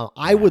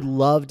 I would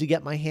love to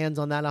get my hands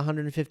on that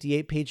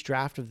 158 page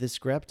draft of this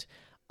script.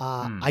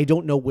 I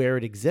don't know where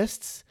it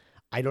exists.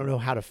 I don't know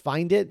how to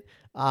find it.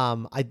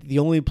 The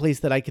only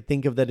place that I could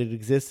think of that it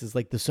exists is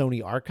like the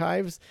Sony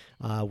archives,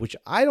 which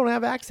I don't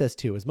have access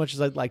to as much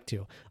as I'd like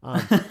to.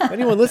 If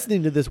anyone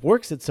listening to this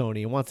works at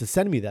Sony and wants to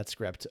send me that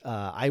script,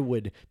 I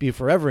would be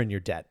forever in your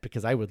debt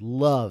because I would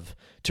love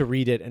to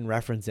read it and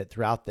reference it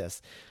throughout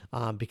this.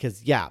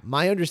 Because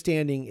my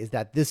understanding is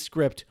that this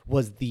script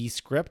was the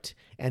script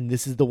and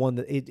this is the one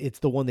that it's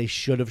the one they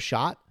should have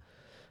shot.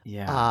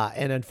 Yeah.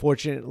 And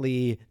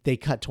unfortunately they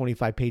cut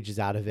 25 pages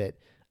out of it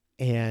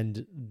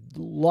and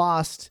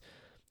lost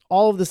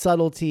all of the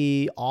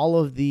subtlety, all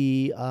of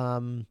the a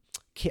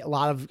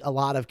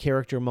lot of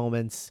character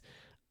moments,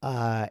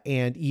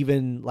 and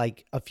even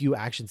like a few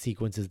action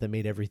sequences that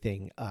made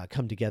everything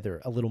come together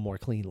a little more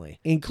cleanly,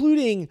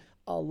 including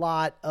a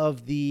lot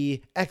of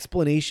the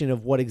explanation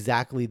of what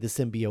exactly the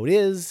symbiote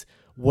is,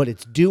 what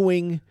it's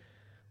doing,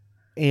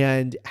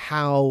 and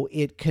how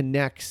it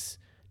connects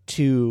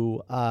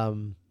to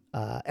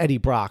Eddie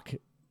Brock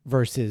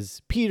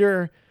versus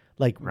Peter.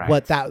 Like right.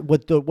 what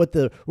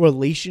the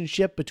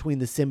relationship between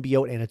the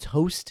symbiote and its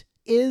host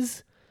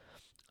is.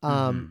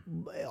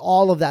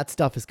 All of that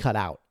stuff is cut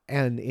out,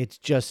 and it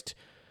just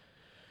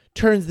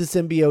turns the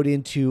symbiote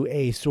into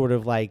a sort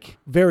of like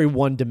very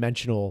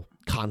one-dimensional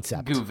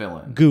concept.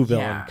 Goo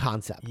villain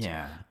concept.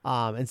 Yeah.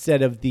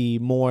 Instead of the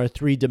more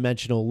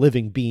three-dimensional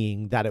living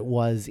being that it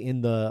was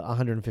in the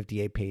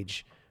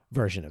 158-page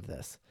version of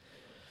this.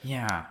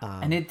 Yeah.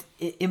 And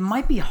it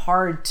might be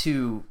hard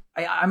to...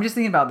 I'm just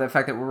thinking about the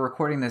fact that we're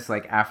recording this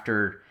like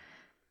after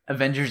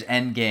Avengers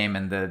Endgame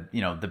and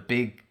the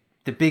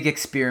big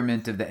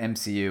experiment of the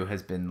MCU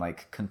has been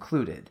like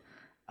concluded.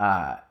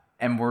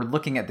 And we're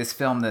looking at this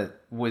film that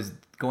was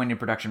going into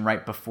production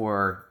right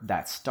before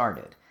that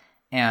started.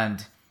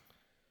 And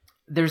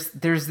there's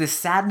this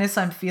sadness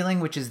I'm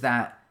feeling, which is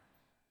that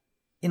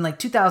in like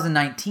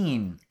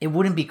 2019, it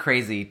wouldn't be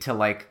crazy to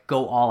like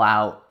go all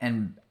out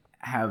and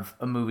have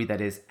a movie that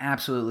is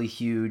absolutely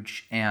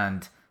huge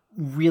and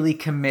really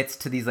commits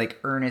to these like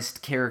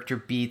earnest character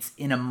beats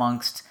in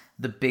amongst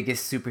the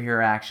biggest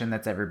superhero action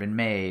that's ever been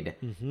made,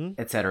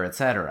 et cetera, et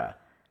cetera.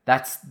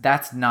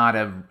 That's not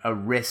a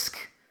risk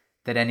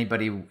that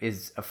anybody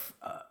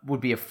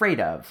would be afraid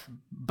of.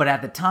 But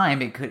at the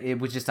time, it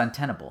was just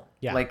untenable.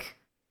 Yeah. Like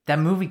that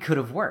movie could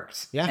have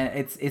worked. Yeah.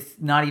 And it's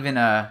not even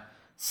a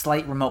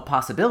slight remote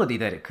possibility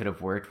that it could have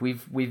worked.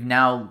 We've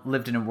now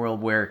lived in a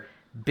world where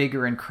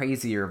bigger and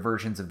crazier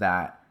versions of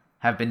that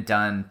have been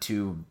done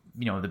to,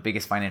 the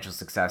biggest financial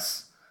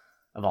success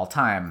of all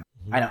time.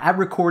 I know at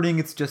recording,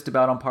 it's just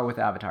about on par with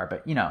Avatar,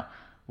 but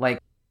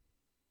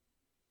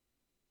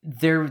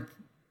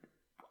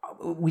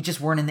we just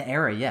weren't in the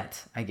era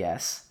yet, I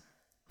guess.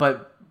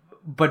 But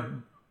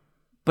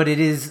it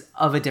is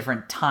of a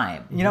different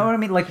time. You know what I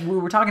mean? Like we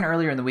were talking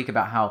earlier in the week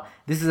about how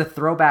this is a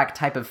throwback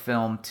type of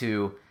film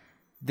to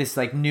this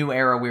like new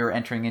era we were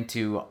entering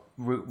into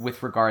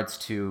with regards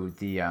to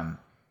the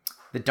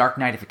Dark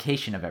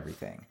Knightification of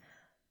everything.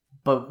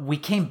 But we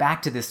came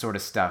back to this sort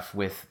of stuff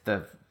with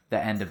the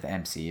end of the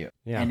MCU.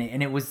 Yeah.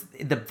 And it was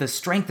the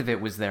strength of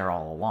it was there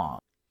all along.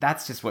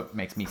 That's just what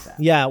makes me sad.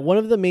 Yeah, one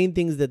of the main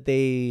things that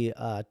they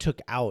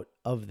took out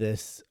of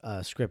this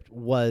script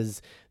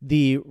was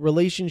the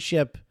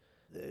relationship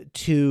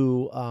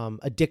to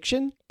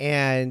addiction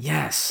and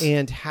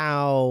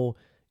how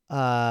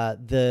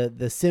the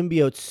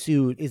symbiote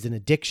suit is an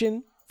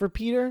addiction for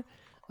Peter.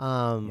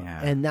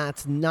 And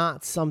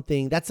that's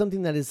something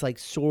that is like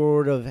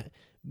sort of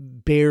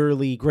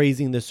barely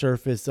grazing the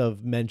surface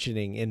of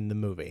mentioning in the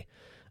movie.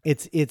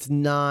 It's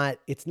not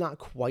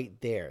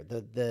quite there.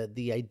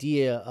 The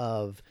idea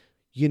of,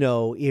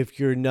 if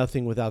you're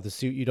nothing without the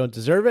suit, you don't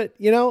deserve it.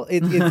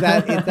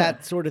 It's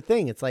that sort of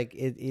thing. It's like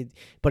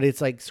but it's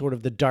like sort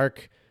of the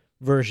dark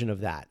version of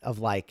that, of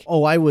like,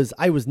 oh, I was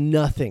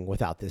nothing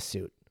without this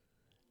suit.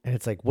 And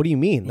it's like, what do you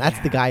mean? That's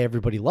the guy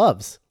everybody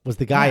loves. Was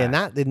the guy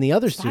in the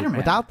other Spider-Man suit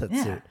without that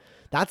suit.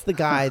 That's the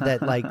guy that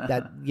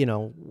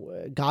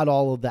got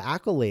all of the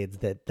accolades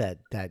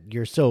that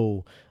you're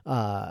so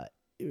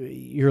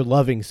you're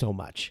loving so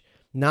much.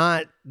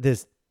 Not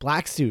this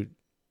black suit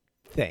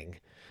thing.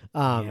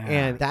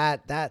 And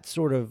that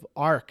sort of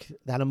arc,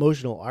 that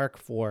emotional arc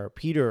for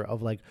Peter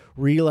of like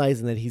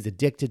realizing that he's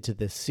addicted to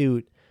this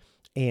suit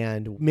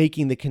and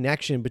making the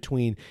connection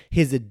between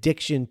his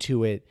addiction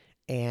to it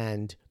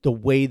and the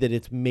way that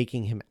it's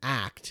making him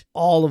act,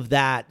 all of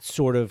that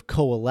sort of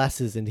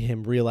coalesces into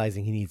him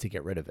realizing he needs to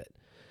get rid of it.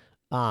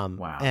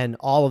 And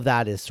all of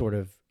that is sort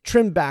of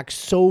trimmed back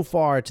so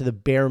far to the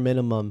bare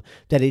minimum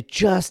that it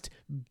just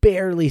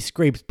barely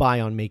scrapes by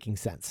on making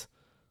sense.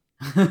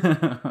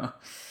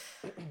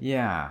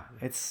 Yeah,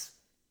 it's...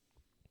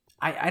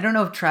 I don't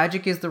know if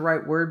tragic is the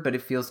right word, but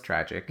it feels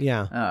tragic.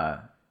 Yeah.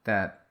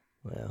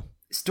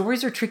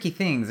 Stories are tricky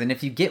things, and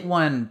if you get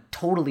one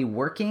totally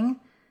working...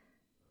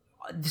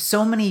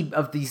 so many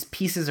of these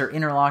pieces are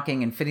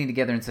interlocking and fitting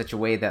together in such a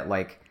way that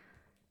like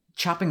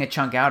chopping a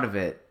chunk out of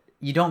it,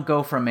 you don't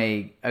go from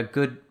a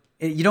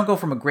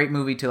great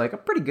movie to like a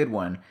pretty good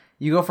one.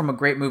 You go from a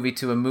great movie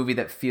to a movie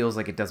that feels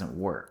like it doesn't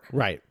work.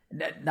 Right.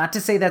 Not to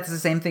say that's the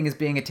same thing as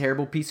being a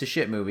terrible piece of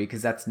shit movie,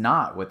 because that's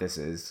not what this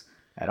is.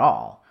 at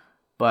all.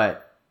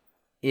 But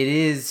it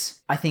is,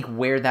 I think,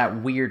 where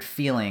that weird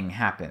feeling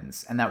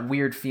happens, and that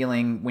weird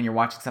feeling when you're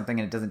watching something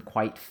and it doesn't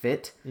quite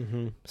fit.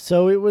 Mm-hmm.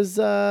 So it was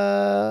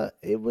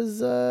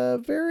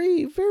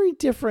very, very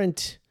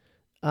different,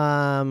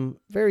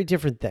 very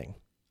different thing.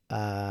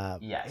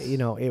 Yes. You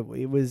know,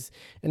 it was,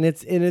 and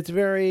it's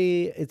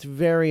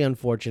very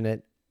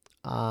unfortunate.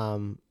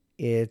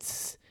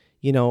 It's,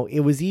 you know,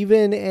 it was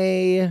even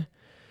a,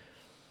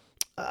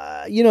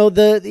 you know,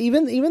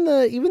 even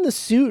the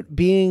suit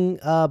being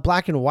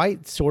black and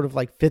white sort of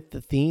like fit the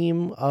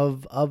theme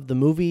of the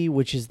movie,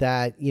 which is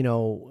that, you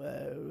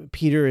know,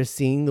 Peter is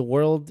seeing the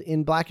world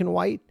in black and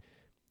white,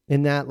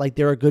 in that like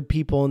there are good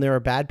people and there are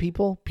bad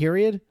people,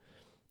 period.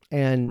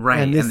 And right,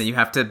 and, this, and then you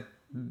have to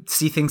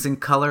see things in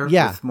color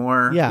with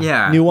more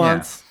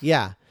nuance.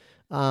 Yeah.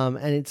 And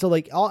it's so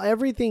like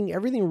everything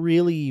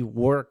really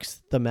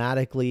works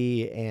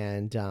thematically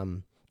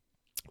and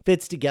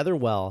fits together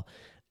well.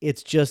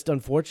 It's just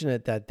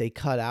unfortunate that they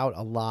cut out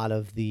a lot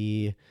of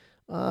the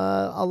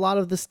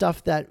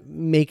stuff that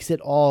makes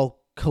it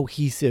all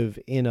cohesive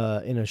in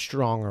a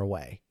stronger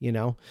way, you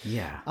know?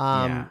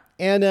 Yeah.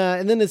 And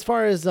then as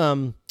far as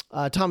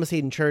Thomas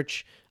Hayden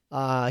Church,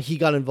 he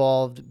got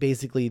involved.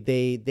 Basically,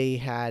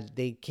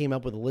 they came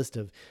up with a list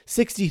of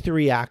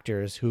 63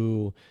 actors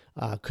who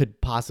could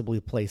possibly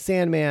play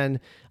Sandman.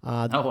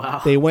 Oh,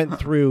 wow. They went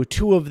through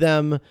 2 of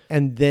them,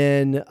 and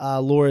then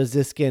Laura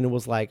Ziskin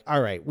was like,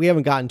 "All right, we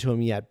haven't gotten to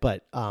him yet,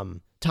 but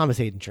Thomas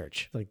Hayden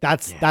Church, like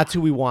that's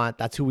who we want.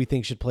 That's who we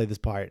think should play this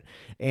part."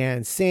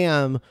 And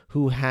Sam,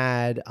 who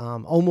had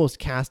almost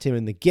cast him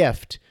in The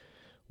Gift,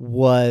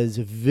 was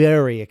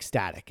very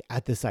ecstatic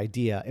at this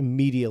idea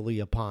immediately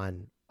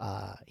upon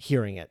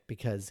hearing it,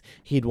 because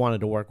he'd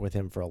wanted to work with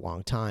him for a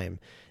long time.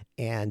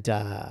 And,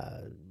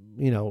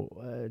 you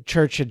know,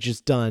 Church had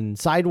just done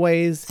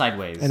Sideways,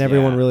 and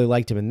everyone really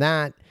liked him in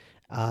that.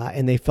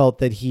 And they felt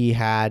that he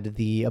had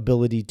the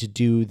ability to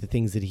do the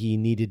things that he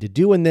needed to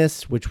do in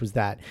this, which was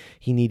that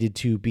he needed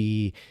to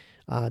be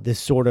this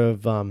sort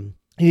of,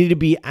 he needed to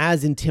be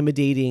as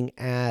intimidating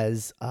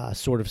as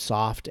sort of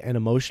soft and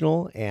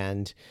emotional,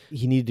 and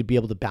he needed to be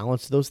able to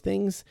balance those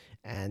things.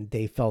 And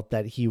they felt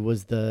that he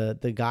was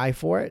the guy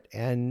for it,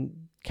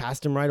 and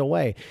cast him right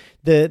away.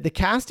 The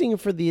casting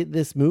for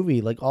this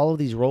movie, like all of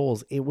these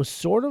roles, it was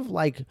sort of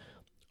like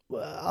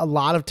a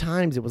lot of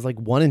times it was like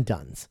one and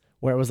dones,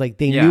 where it was like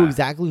they knew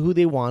exactly who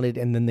they wanted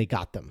and then they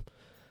got them,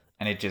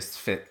 and it just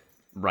fit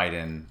right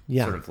in,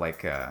 sort of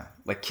like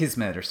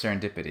kismet or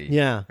serendipity,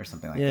 or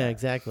something like that. Yeah,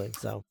 exactly.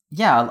 So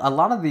a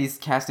lot of these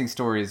casting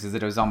stories is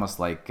that it was almost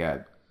like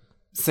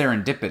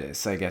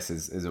serendipitous, I guess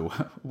is a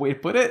way to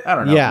put it. I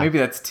don't know. Maybe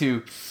that's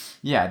too.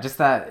 Yeah, just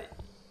that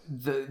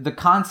the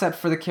concept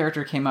for the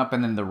character came up,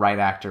 and then the right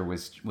actor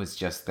was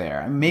just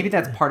there. And maybe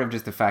that's part of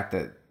just the fact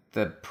that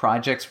the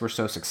projects were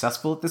so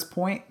successful at this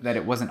point that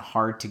it wasn't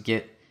hard to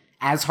get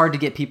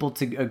people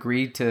to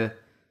agree to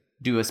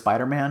do a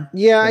Spider-Man.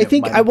 Yeah, I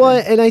think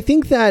and I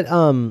think that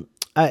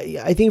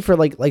I think for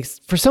like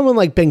for someone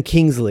like Ben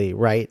Kingsley,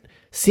 right,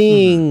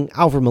 seeing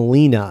Alfred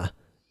Molina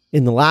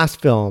in the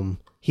last film,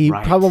 he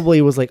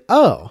probably was like,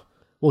 oh,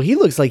 well, he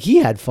looks like he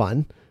had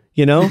fun,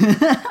 you know?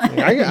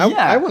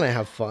 I want to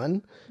have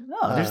fun.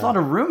 No, there's a lot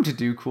of room to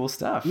do cool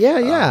stuff.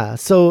 Yeah.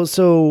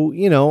 So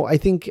you know, I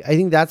think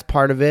that's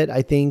part of it.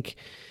 I think,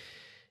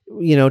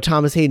 you know,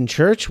 Thomas Hayden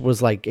Church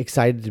was like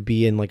excited to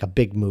be in like a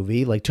big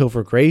movie. Like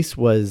Topher Grace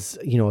was,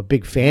 you know, a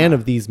big fan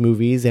of these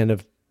movies and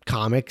of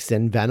comics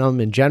and Venom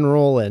in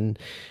general. And,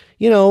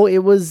 you know, it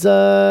was,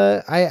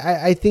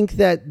 I think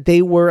that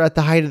they were at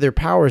the height of their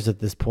powers at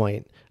this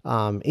point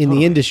in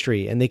the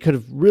industry, and they could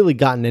have really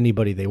gotten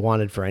anybody they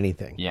wanted for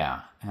anything.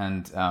 Yeah.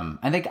 And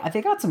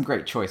they got some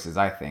great choices,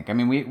 I think. I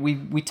mean,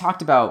 we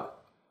talked about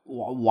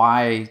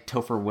why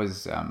Topher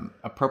was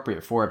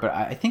appropriate for it, but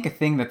I think a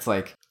thing that's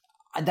like,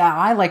 that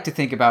I like to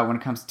think about when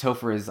it comes to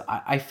Topher is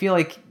I feel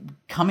like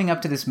coming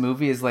up to this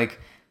movie is like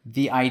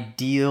the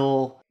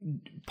ideal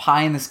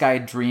pie in the sky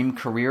dream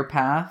career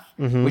path,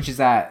 which is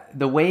that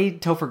the way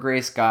Topher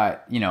Grace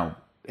got, you know,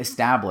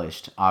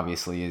 established,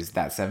 obviously, is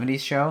that 70s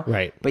show.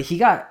 Right. But he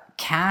got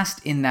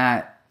cast in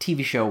that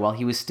TV show while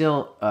he was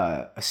still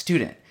a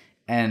student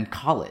in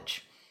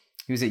college.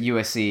 He was at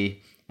USC,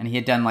 and he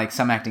had done like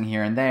some acting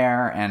here and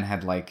there, and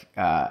had like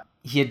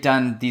he had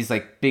done these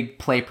like big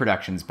play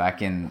productions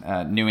back in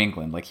New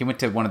England. Like he went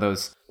to one of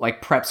those like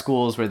prep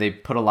schools where they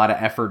put a lot of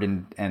effort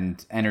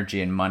and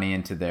energy and money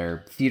into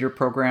their theater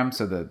program.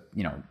 So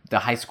the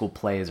high school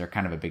plays are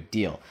kind of a big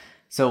deal.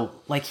 So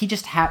like he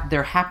just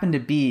there happened to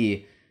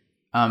be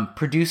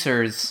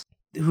producers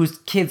whose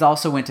kids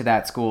also went to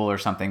that school or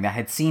something that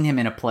had seen him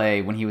in a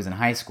play when he was in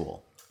high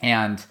school,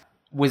 and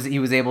he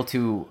was able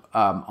to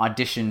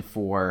audition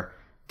for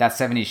that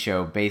 70s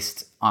show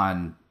based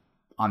on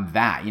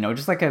that, you know,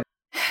 just like a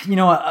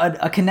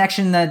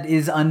connection that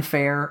is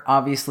unfair,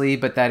 obviously,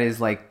 but that is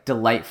like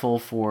delightful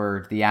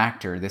for the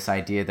actor. This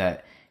idea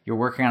that you're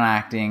working on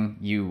acting,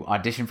 you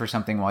audition for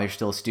something while you're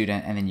still a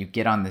student, and then you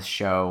get on this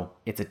show,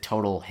 it's a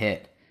total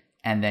hit,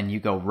 and then you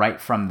go right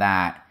from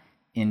that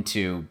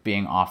into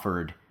being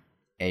offered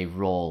a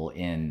role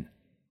in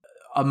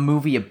a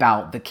movie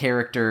about the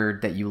character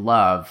that you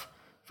love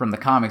from the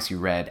comics you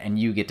read, and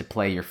you get to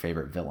play your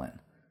favorite villain.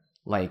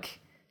 Like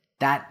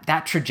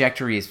that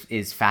trajectory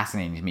is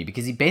fascinating to me,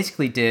 because he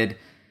basically did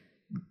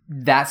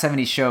that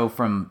 70s show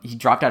he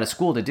dropped out of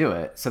school to do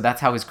it. So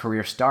that's how his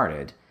career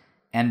started.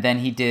 And then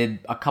he did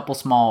a couple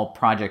small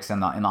projects in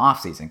the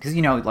off season. Cause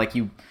like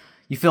you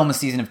film a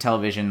season of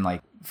television,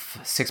 like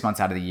 6 months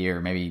out of the year,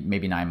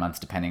 maybe 9 months,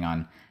 depending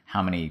on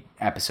how many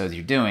episodes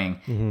you're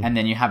doing. Mm-hmm. And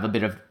then you have a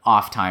bit of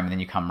off time, and then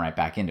you come right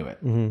back into it.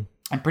 Mm-hmm.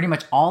 And pretty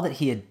much all that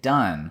he had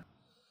done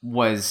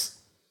was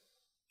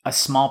a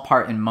small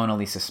part in Mona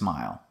Lisa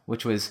Smile,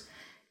 which was,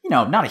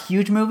 not a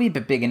huge movie,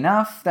 but big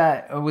enough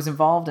that was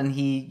involved. And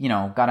he,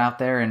 got out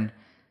there, and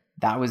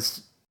that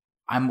was,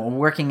 I'm a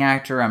working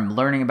actor. I'm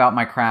learning about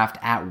my craft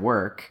at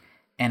work,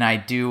 and I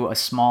do a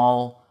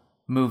small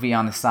movie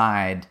on the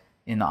side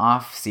in the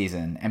off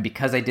season. And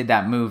because I did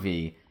that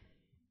movie,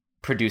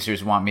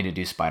 producers want me to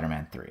do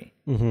Spider-Man 3.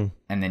 Mm-hmm.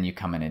 And then you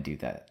come in and do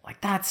that.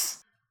 Like, that's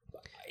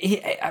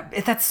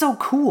so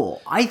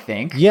cool, I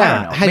think.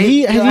 Yeah. Had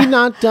he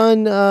not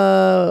done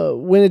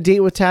Win a Date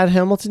with Tad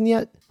Hamilton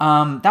yet?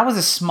 That was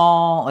a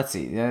small, let's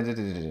see.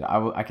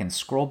 I can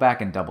scroll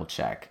back and double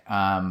check.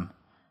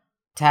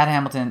 Tad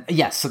Hamilton,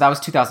 yes, so that was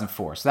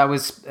 2004. So that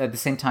was at the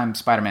same time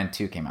Spider-Man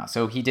 2 came out.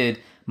 So he did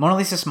Mona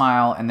Lisa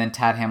Smile, and then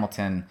Tad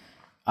Hamilton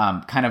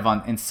kind of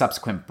in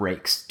subsequent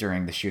breaks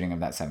during the shooting of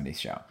that 70s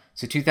show.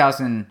 So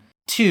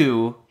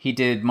 2002, he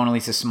did Mona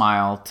Lisa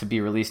Smile to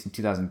be released in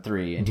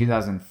 2003. In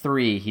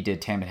 2003, he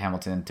did Tad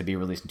Hamilton to be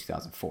released in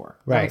 2004. Does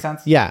that make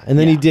sense? Yeah, and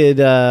then he did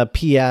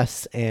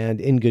P.S.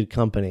 and In Good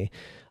Company.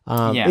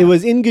 It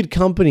was In Good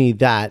Company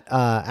that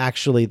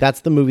actually,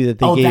 that's the movie that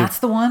they gave. Oh, that's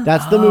the one?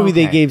 That's the movie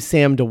they gave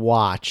Sam to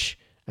watch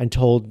and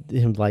told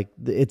him, like,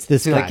 it's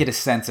this guy. To, like, get a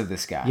sense of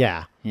this guy.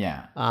 Yeah.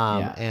 Yeah.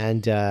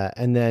 And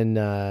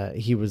then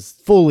he was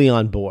fully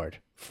on board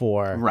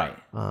for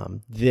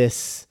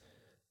this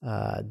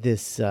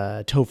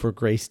Topher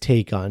Grace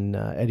take on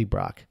Eddie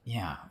Brock.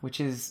 Yeah, which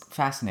is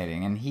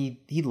fascinating, and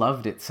he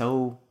loved it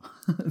so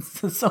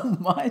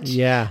much.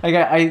 Yeah, like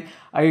I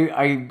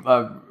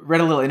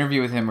read a little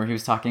interview with him where he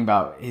was talking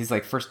about his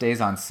like first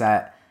days on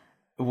set,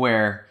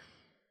 where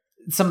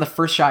some of the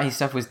first shot he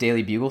stuff was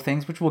Daily Bugle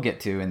things, which we'll get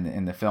to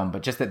in the film,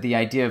 but just that the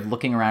idea of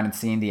looking around and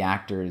seeing the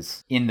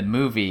actors in the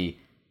movies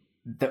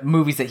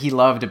that he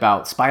loved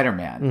about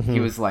Spider-Man, mm-hmm. He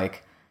was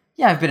like,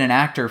 yeah, I've been an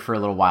actor for a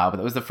little while, but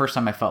that was the first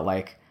time I felt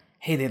like,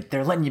 hey,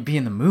 they're letting you be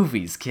in the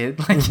movies, kid.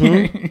 Like,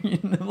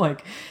 mm-hmm.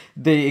 Like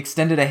they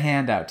extended a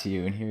hand out to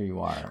you, and here you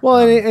are. Well,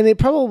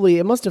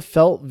 it must have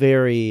felt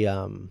very,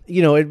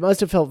 it must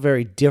have felt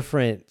very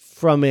different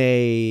from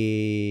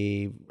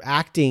a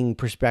acting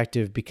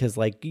perspective, because,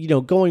 like,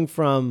 going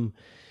from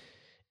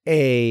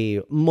a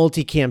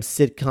multicam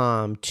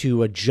sitcom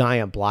to a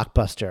giant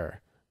blockbuster,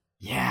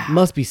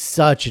 must be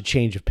such a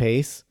change of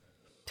pace.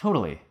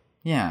 Totally,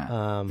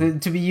 yeah.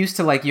 To be used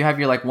to, like, you have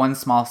your like one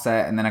small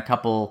set and then a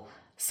couple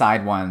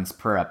side ones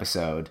per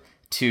episode,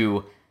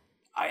 to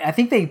I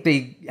think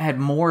they had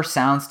more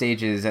sound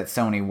stages at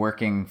Sony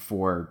working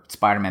for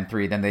Spider-Man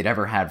 3 than they'd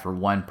ever had for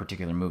one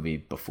particular movie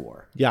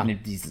before. Yeah.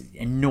 And these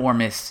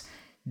enormous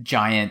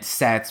giant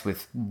sets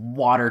with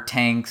water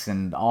tanks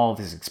and all of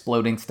this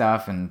exploding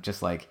stuff, and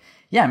just like,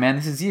 yeah, man,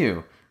 this is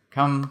you.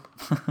 Come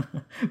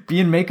be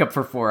in makeup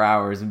for 4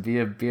 hours and be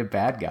a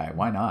bad guy.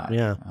 Why not?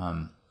 Yeah.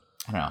 I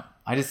don't know.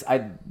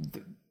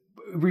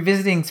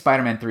 Revisiting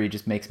Spider-Man 3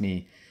 just makes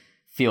me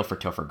feel for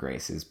Topher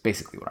Grace, is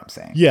basically what I'm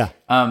saying. Yeah.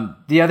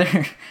 The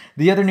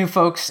other new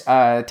folks,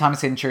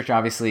 Thomas Hayden Church,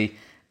 obviously,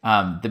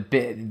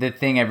 the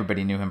thing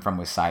everybody knew him from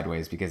was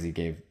Sideways, because he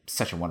gave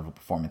such a wonderful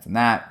performance in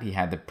that. He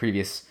had the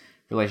previous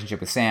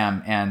relationship with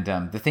Sam, and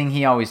the thing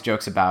he always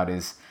jokes about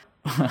is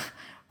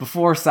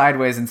before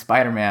Sideways and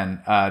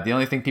Spider-Man, the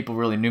only thing people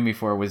really knew me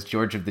for was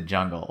George of the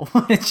Jungle,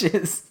 which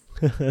is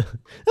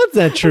that's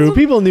not true.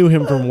 People knew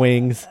him from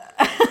Wings.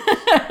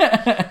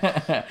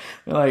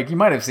 Like, you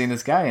might have seen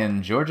this guy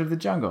in George of the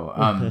Jungle.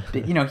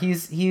 But,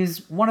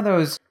 he's one of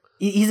those.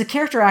 He's a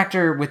character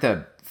actor with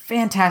a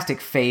fantastic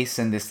face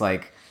and this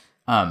like,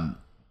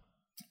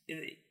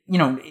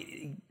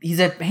 he's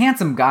a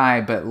handsome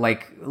guy, but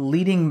like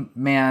leading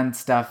man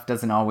stuff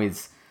doesn't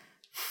always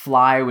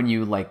fly when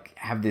you like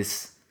have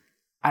this.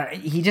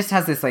 He just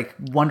has this like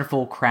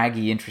wonderful,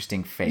 craggy,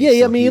 interesting face. Yeah.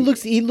 So I mean,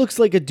 he looks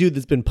like a dude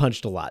that's been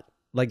punched a lot.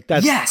 Like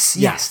that's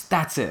yes,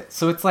 that's it.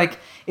 So it's like,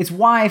 it's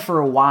why for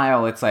a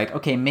while it's like,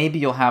 okay, maybe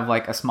you'll have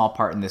like a small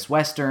part in this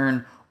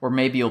Western, or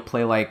maybe you'll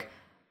play like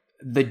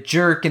the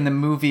jerk in the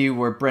movie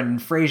where Brendan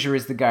Fraser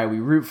is the guy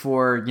we root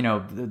for,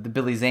 the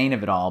Billy Zane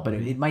of it all. But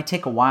it might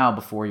take a while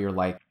before you're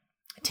like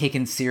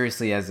taken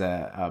seriously as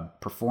a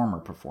performer.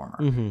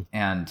 Mm-hmm.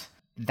 And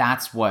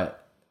that's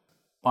what,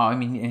 well, I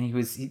mean, and he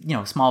was,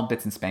 small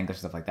bits in Spanglish,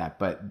 stuff like that.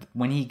 But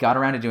when he got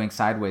around to doing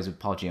Sideways with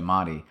Paul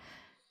Giamatti,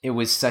 it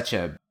was such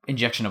a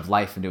injection of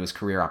life into his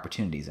career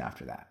opportunities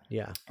after that.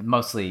 Yeah.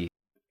 Mostly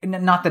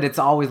not that it's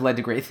always led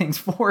to great things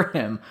for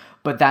him,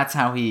 but that's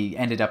how he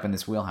ended up in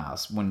this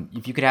wheelhouse.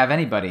 If you could have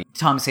anybody,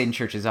 Thomas Hayden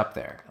Church is up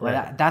there.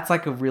 Right. That's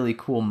like a really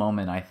cool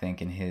moment, I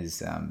think, in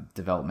his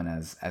development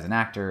as an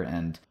actor.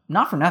 And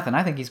not for nothing,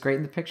 I think he's great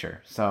in the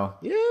picture. So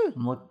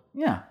I'm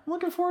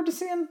looking forward to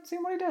seeing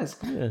what he does.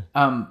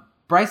 Yeah.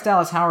 Bryce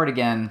Dallas Howard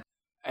again.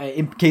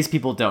 In case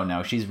people don't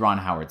know, she's Ron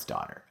Howard's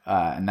daughter,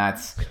 and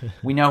that's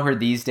we know her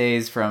these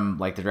days from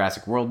like the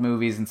Jurassic World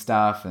movies and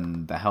stuff,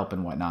 and The Help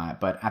and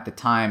whatnot. But at the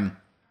time,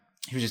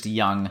 she was just a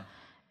young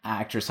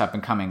actress up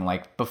and coming.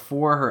 Like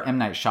before her M.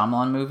 Night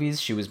Shyamalan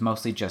movies, she was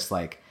mostly just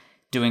like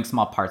doing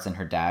small parts in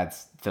her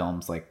dad's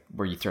films, like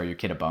where you throw your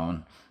kid a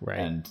bone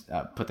and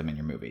put them in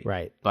your movie.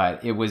 Right.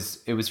 But it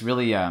was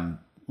really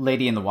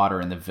Lady in the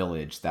Water in the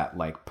Village that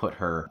like put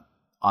her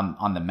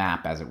on the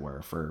map, as it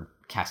were, for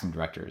casting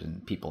directors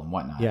and people and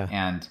whatnot. Yeah.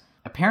 And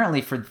apparently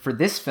for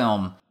this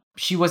film,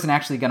 she wasn't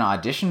actually going to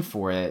audition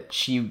for it.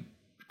 She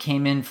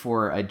came in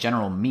for a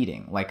general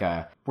meeting, like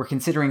we're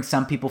considering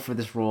some people for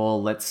this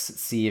role. Let's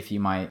see if you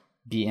might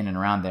be in and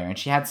around there. And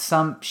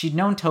she'd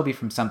known Toby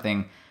from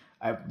something.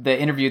 The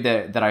interview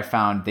that I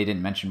found, they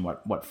didn't mention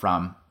what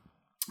from,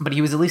 but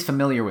he was at least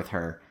familiar with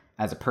her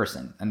as a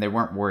person, and they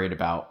weren't worried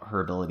about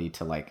her ability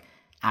to like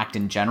act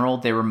in general.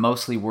 They were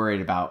mostly worried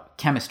about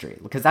chemistry,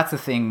 because that's the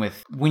thing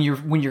with when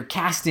you're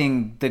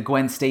casting the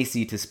Gwen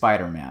Stacy to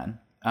Spider-Man,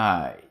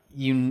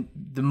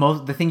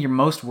 the thing you're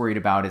most worried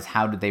about is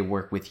how do they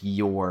work with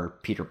your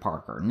Peter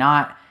Parker.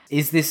 Not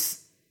is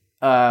this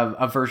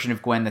a version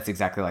of Gwen that's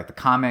exactly like the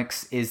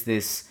comics? Is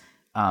this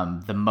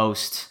the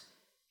most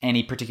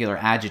any particular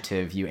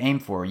adjective you aim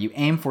for? You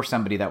aim for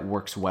somebody that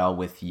works well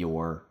with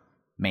your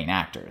main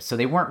actors. So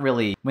they weren't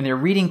really, when they're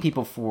reading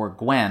people for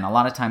Gwen, a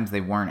lot of times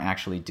they weren't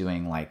actually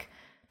doing like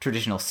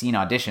traditional scene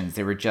auditions.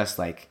 They were just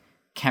like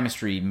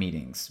chemistry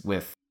meetings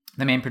with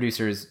the main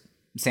producers,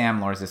 Sam,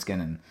 Laura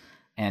Ziskin,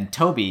 and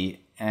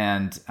Toby,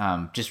 and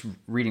just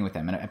reading with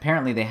them. And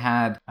apparently they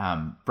had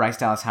Bryce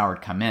Dallas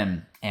Howard come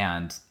in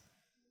and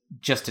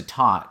just to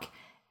talk,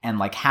 and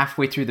like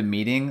halfway through the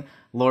meeting,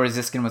 Laura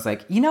Ziskin was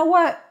like, you know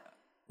what?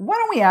 Why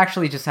don't we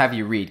actually just have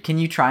you read? Can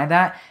you try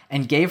that?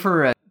 And gave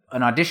her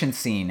an audition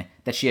scene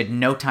that she had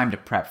no time to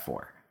prep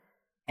for.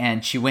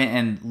 And she went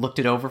and looked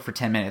it over for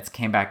 10 minutes,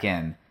 came back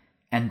in,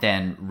 and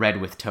then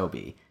read with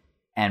Toby.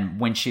 And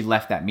when she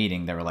left that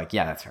meeting, they were like,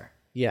 yeah, that's her.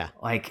 Yeah.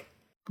 Like,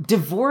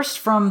 divorced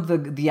from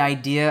the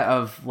idea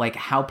of like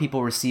how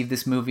people receive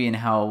this movie and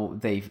how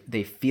they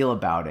feel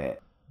about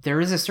it,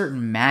 there is a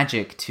certain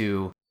magic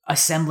to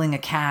assembling a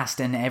cast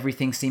and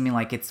everything seeming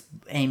like it's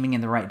aiming in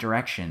the right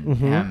direction.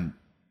 Mm-hmm.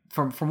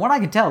 From what I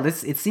can tell,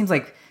 it seems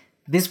like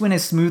this went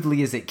as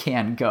smoothly as it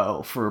can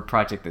go for a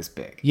project this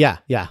big. Yeah.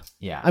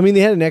 I mean,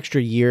 they had an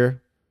extra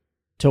year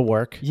to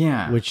work.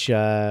 Yeah. Which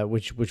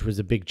was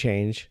a big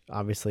change,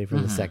 obviously,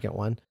 from the second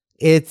one.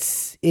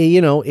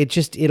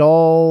 It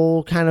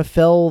all kind of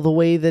fell the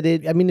way that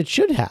it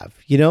should have,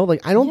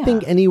 like, I don't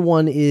think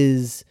anyone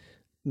is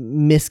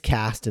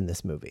miscast in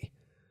this movie.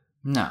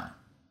 No.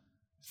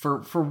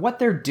 For what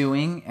they're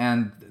doing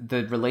and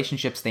the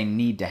relationships they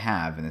need to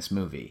have in this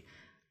movie,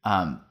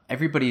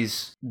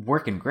 everybody's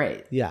working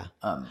great. Yeah.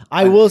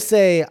 I will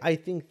say, I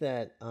think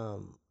that,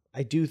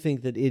 I do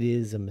think that it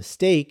is a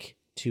mistake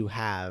to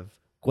have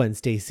Gwen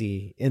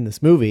Stacy in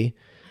this movie.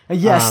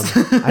 Yes.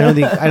 I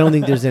don't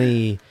think there's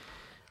any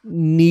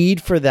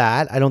need for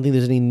that. I don't think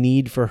there's any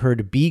need for her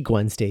to be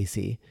Gwen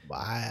Stacy.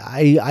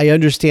 I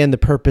understand the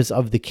purpose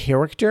of the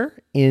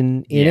character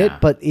in it,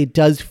 but it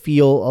does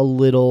feel a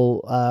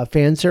little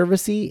fan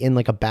servicey in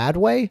like a bad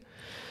way.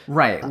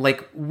 Right.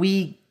 Like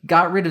we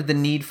got rid of the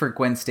need for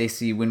Gwen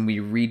Stacy when we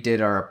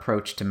redid our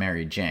approach to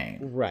Mary Jane.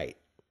 Right.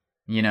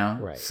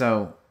 Right.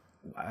 So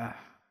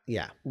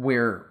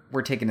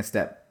we're taking a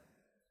step.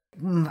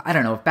 I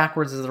don't know if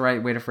backwards is the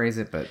right way to phrase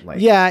it, but like,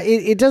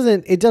 it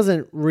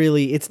doesn't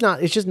really, it's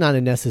just not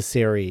a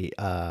necessary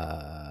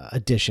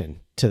addition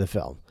to the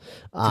film.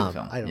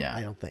 I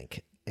don't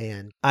think.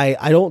 And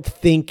I don't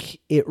think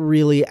it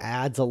really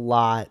adds a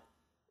lot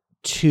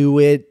to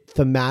it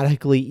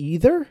thematically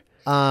either.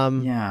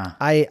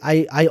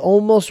 I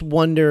almost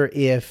wonder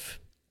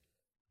if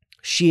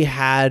she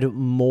had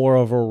more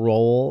of a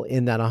role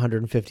in that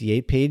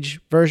 158 page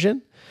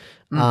version.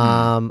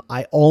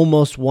 I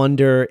almost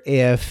wonder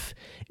if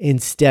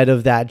instead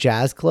of that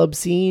jazz club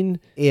scene,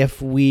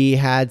 if we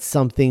had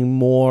something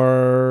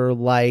more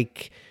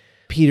like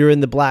Peter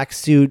in the black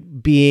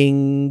suit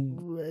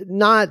being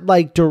not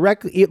like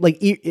directly,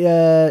 like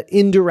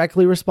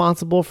indirectly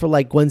responsible for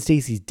like Gwen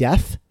Stacy's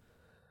death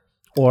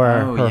or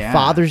her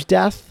father's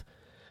death.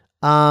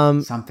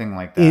 Something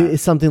like that.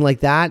 Something like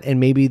that. And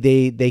maybe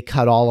they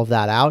cut all of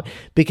that out,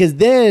 because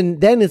then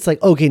it's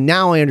like, okay,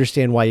 now I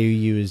understand why you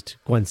used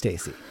Gwen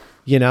Stacy.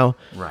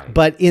 Right.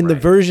 But in the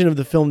version of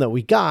the film that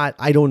we got,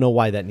 I don't know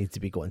why that needs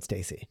to be Gwen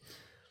Stacy.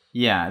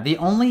 Yeah. The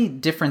only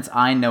difference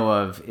I know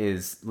of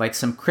is like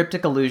some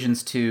cryptic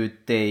allusions to,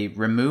 they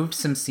removed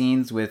some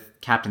scenes with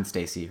Captain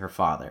Stacy, her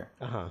father.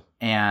 Uh-huh.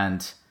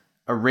 And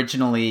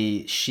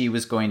originally she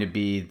was going to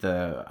be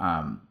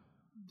the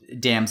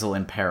damsel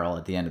in peril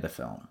at the end of the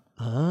film.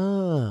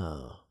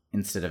 Oh.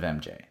 instead of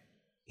MJ.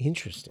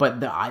 Interesting.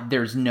 But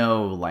there's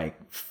no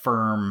like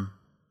firm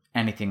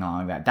anything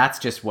along that. That's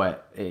just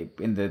what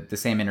in the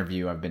same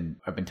interview I've been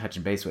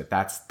touching base with.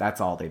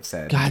 That's all they've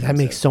said. God, that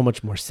makes so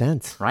much more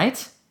sense.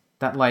 Right?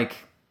 That like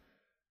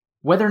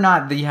whether or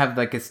not you have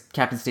like a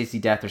Captain Stacy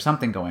death or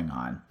something going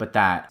on, but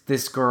that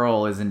this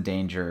girl is in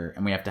danger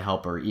and we have to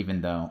help her, even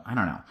though I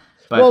don't know.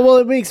 But, well,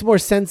 it makes more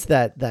sense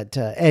that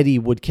Eddie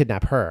would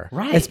kidnap her,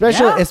 right?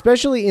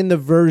 Especially in the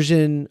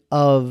version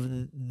of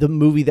the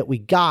movie that we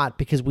got,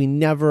 because we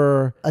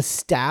never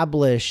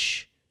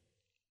establish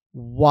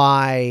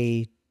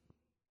why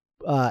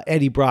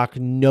Eddie Brock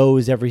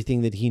knows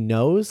everything that he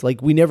knows.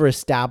 Like, we never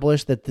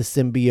establish that the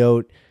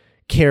symbiote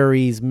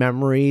carries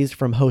memories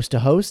from host to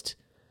host.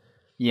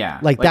 Yeah,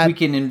 like that. We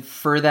can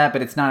infer that,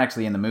 but it's not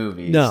actually in the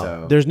movie. No,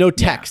 so, there's no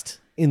text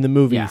in the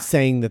movie Yeah.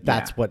 saying that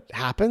that's what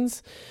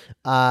happens.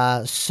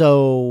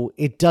 So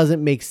it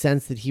doesn't make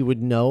sense that he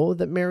would know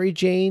that Mary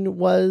Jane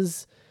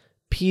was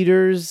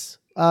Peter's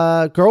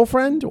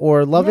girlfriend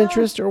or love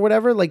interest or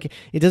whatever. Like,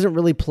 it doesn't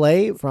really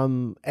play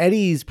from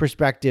Eddie's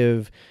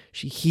perspective.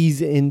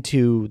 He's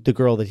into the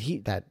girl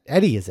that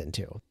Eddie is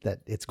into,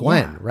 that it's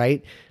Gwen,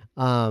 right?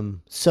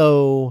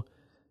 So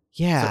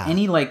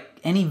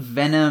any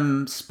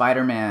Venom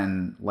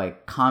Spider-Man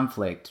like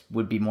conflict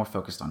would be more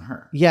focused on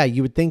her. Yeah,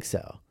 you would think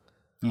so.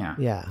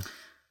 Yeah.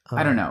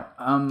 I don't know.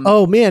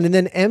 Oh man, and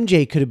then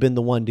MJ could have been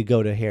the one to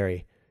go to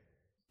Harry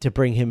to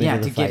bring him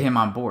into the fight. Get him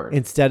on board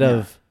instead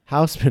of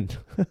Houseman.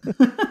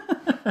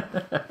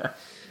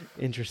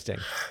 Interesting.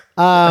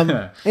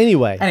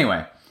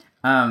 Anyway.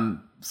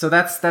 So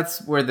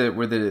that's where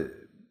the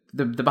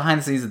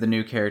behind the scenes of the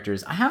new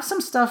characters. I have some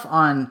stuff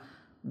on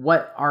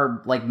what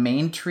our like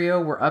main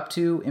trio were up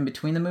to in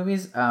between the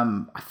movies.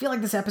 I feel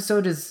like this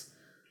episode is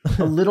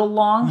a little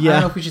long. I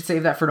don't know if we should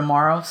save that for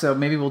tomorrow, so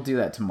maybe we'll do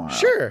that tomorrow.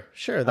 Sure.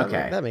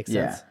 That makes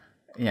sense.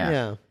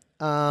 Yeah.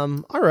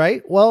 All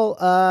right. Well,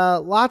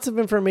 lots of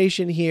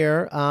information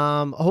here.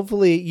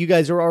 Hopefully you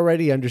guys are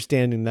already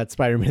understanding that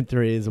Spider-Man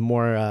 3 is a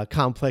more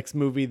complex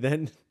movie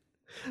than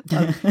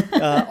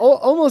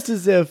almost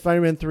as if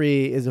Spider-Man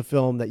 3 is a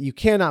film that you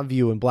cannot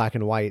view in black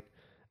and white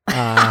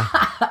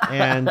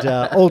and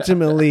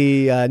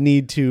ultimately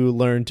need to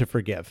learn to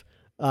forgive.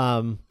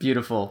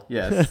 Beautiful.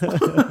 Yes.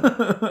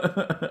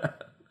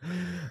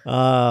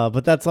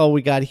 But that's all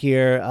we got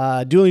here.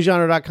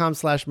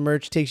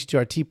 Duelinggenre.com/merch takes you to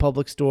our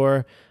TeePublic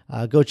store.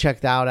 Go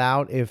check that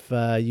out if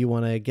you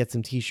want to get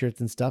some t-shirts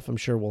and stuff. I'm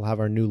sure we'll have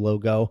our new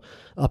logo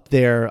up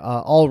there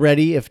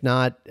already. If it's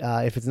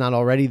not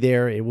already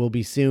there, it will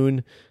be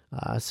soon.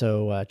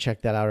 So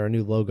check that out. Our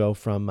new logo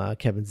from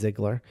Kevin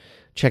Ziegler.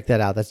 Check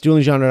that out. That's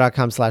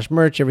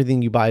duelinggenre.com/merch.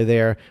 Everything you buy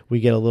there, we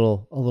get a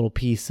little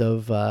piece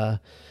of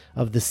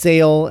the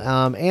sale,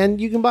 and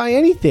you can buy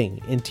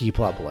anything in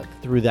TeePublic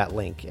through that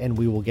link, and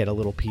we will get a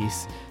little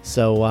piece.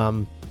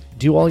 So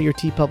do all your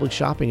TeePublic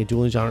shopping at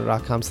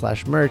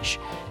duelinggenre.com/merch,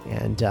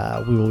 and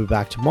we will be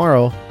back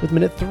tomorrow with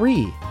minute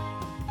 3.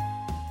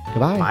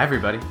 Goodbye. Bye,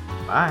 everybody.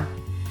 Bye.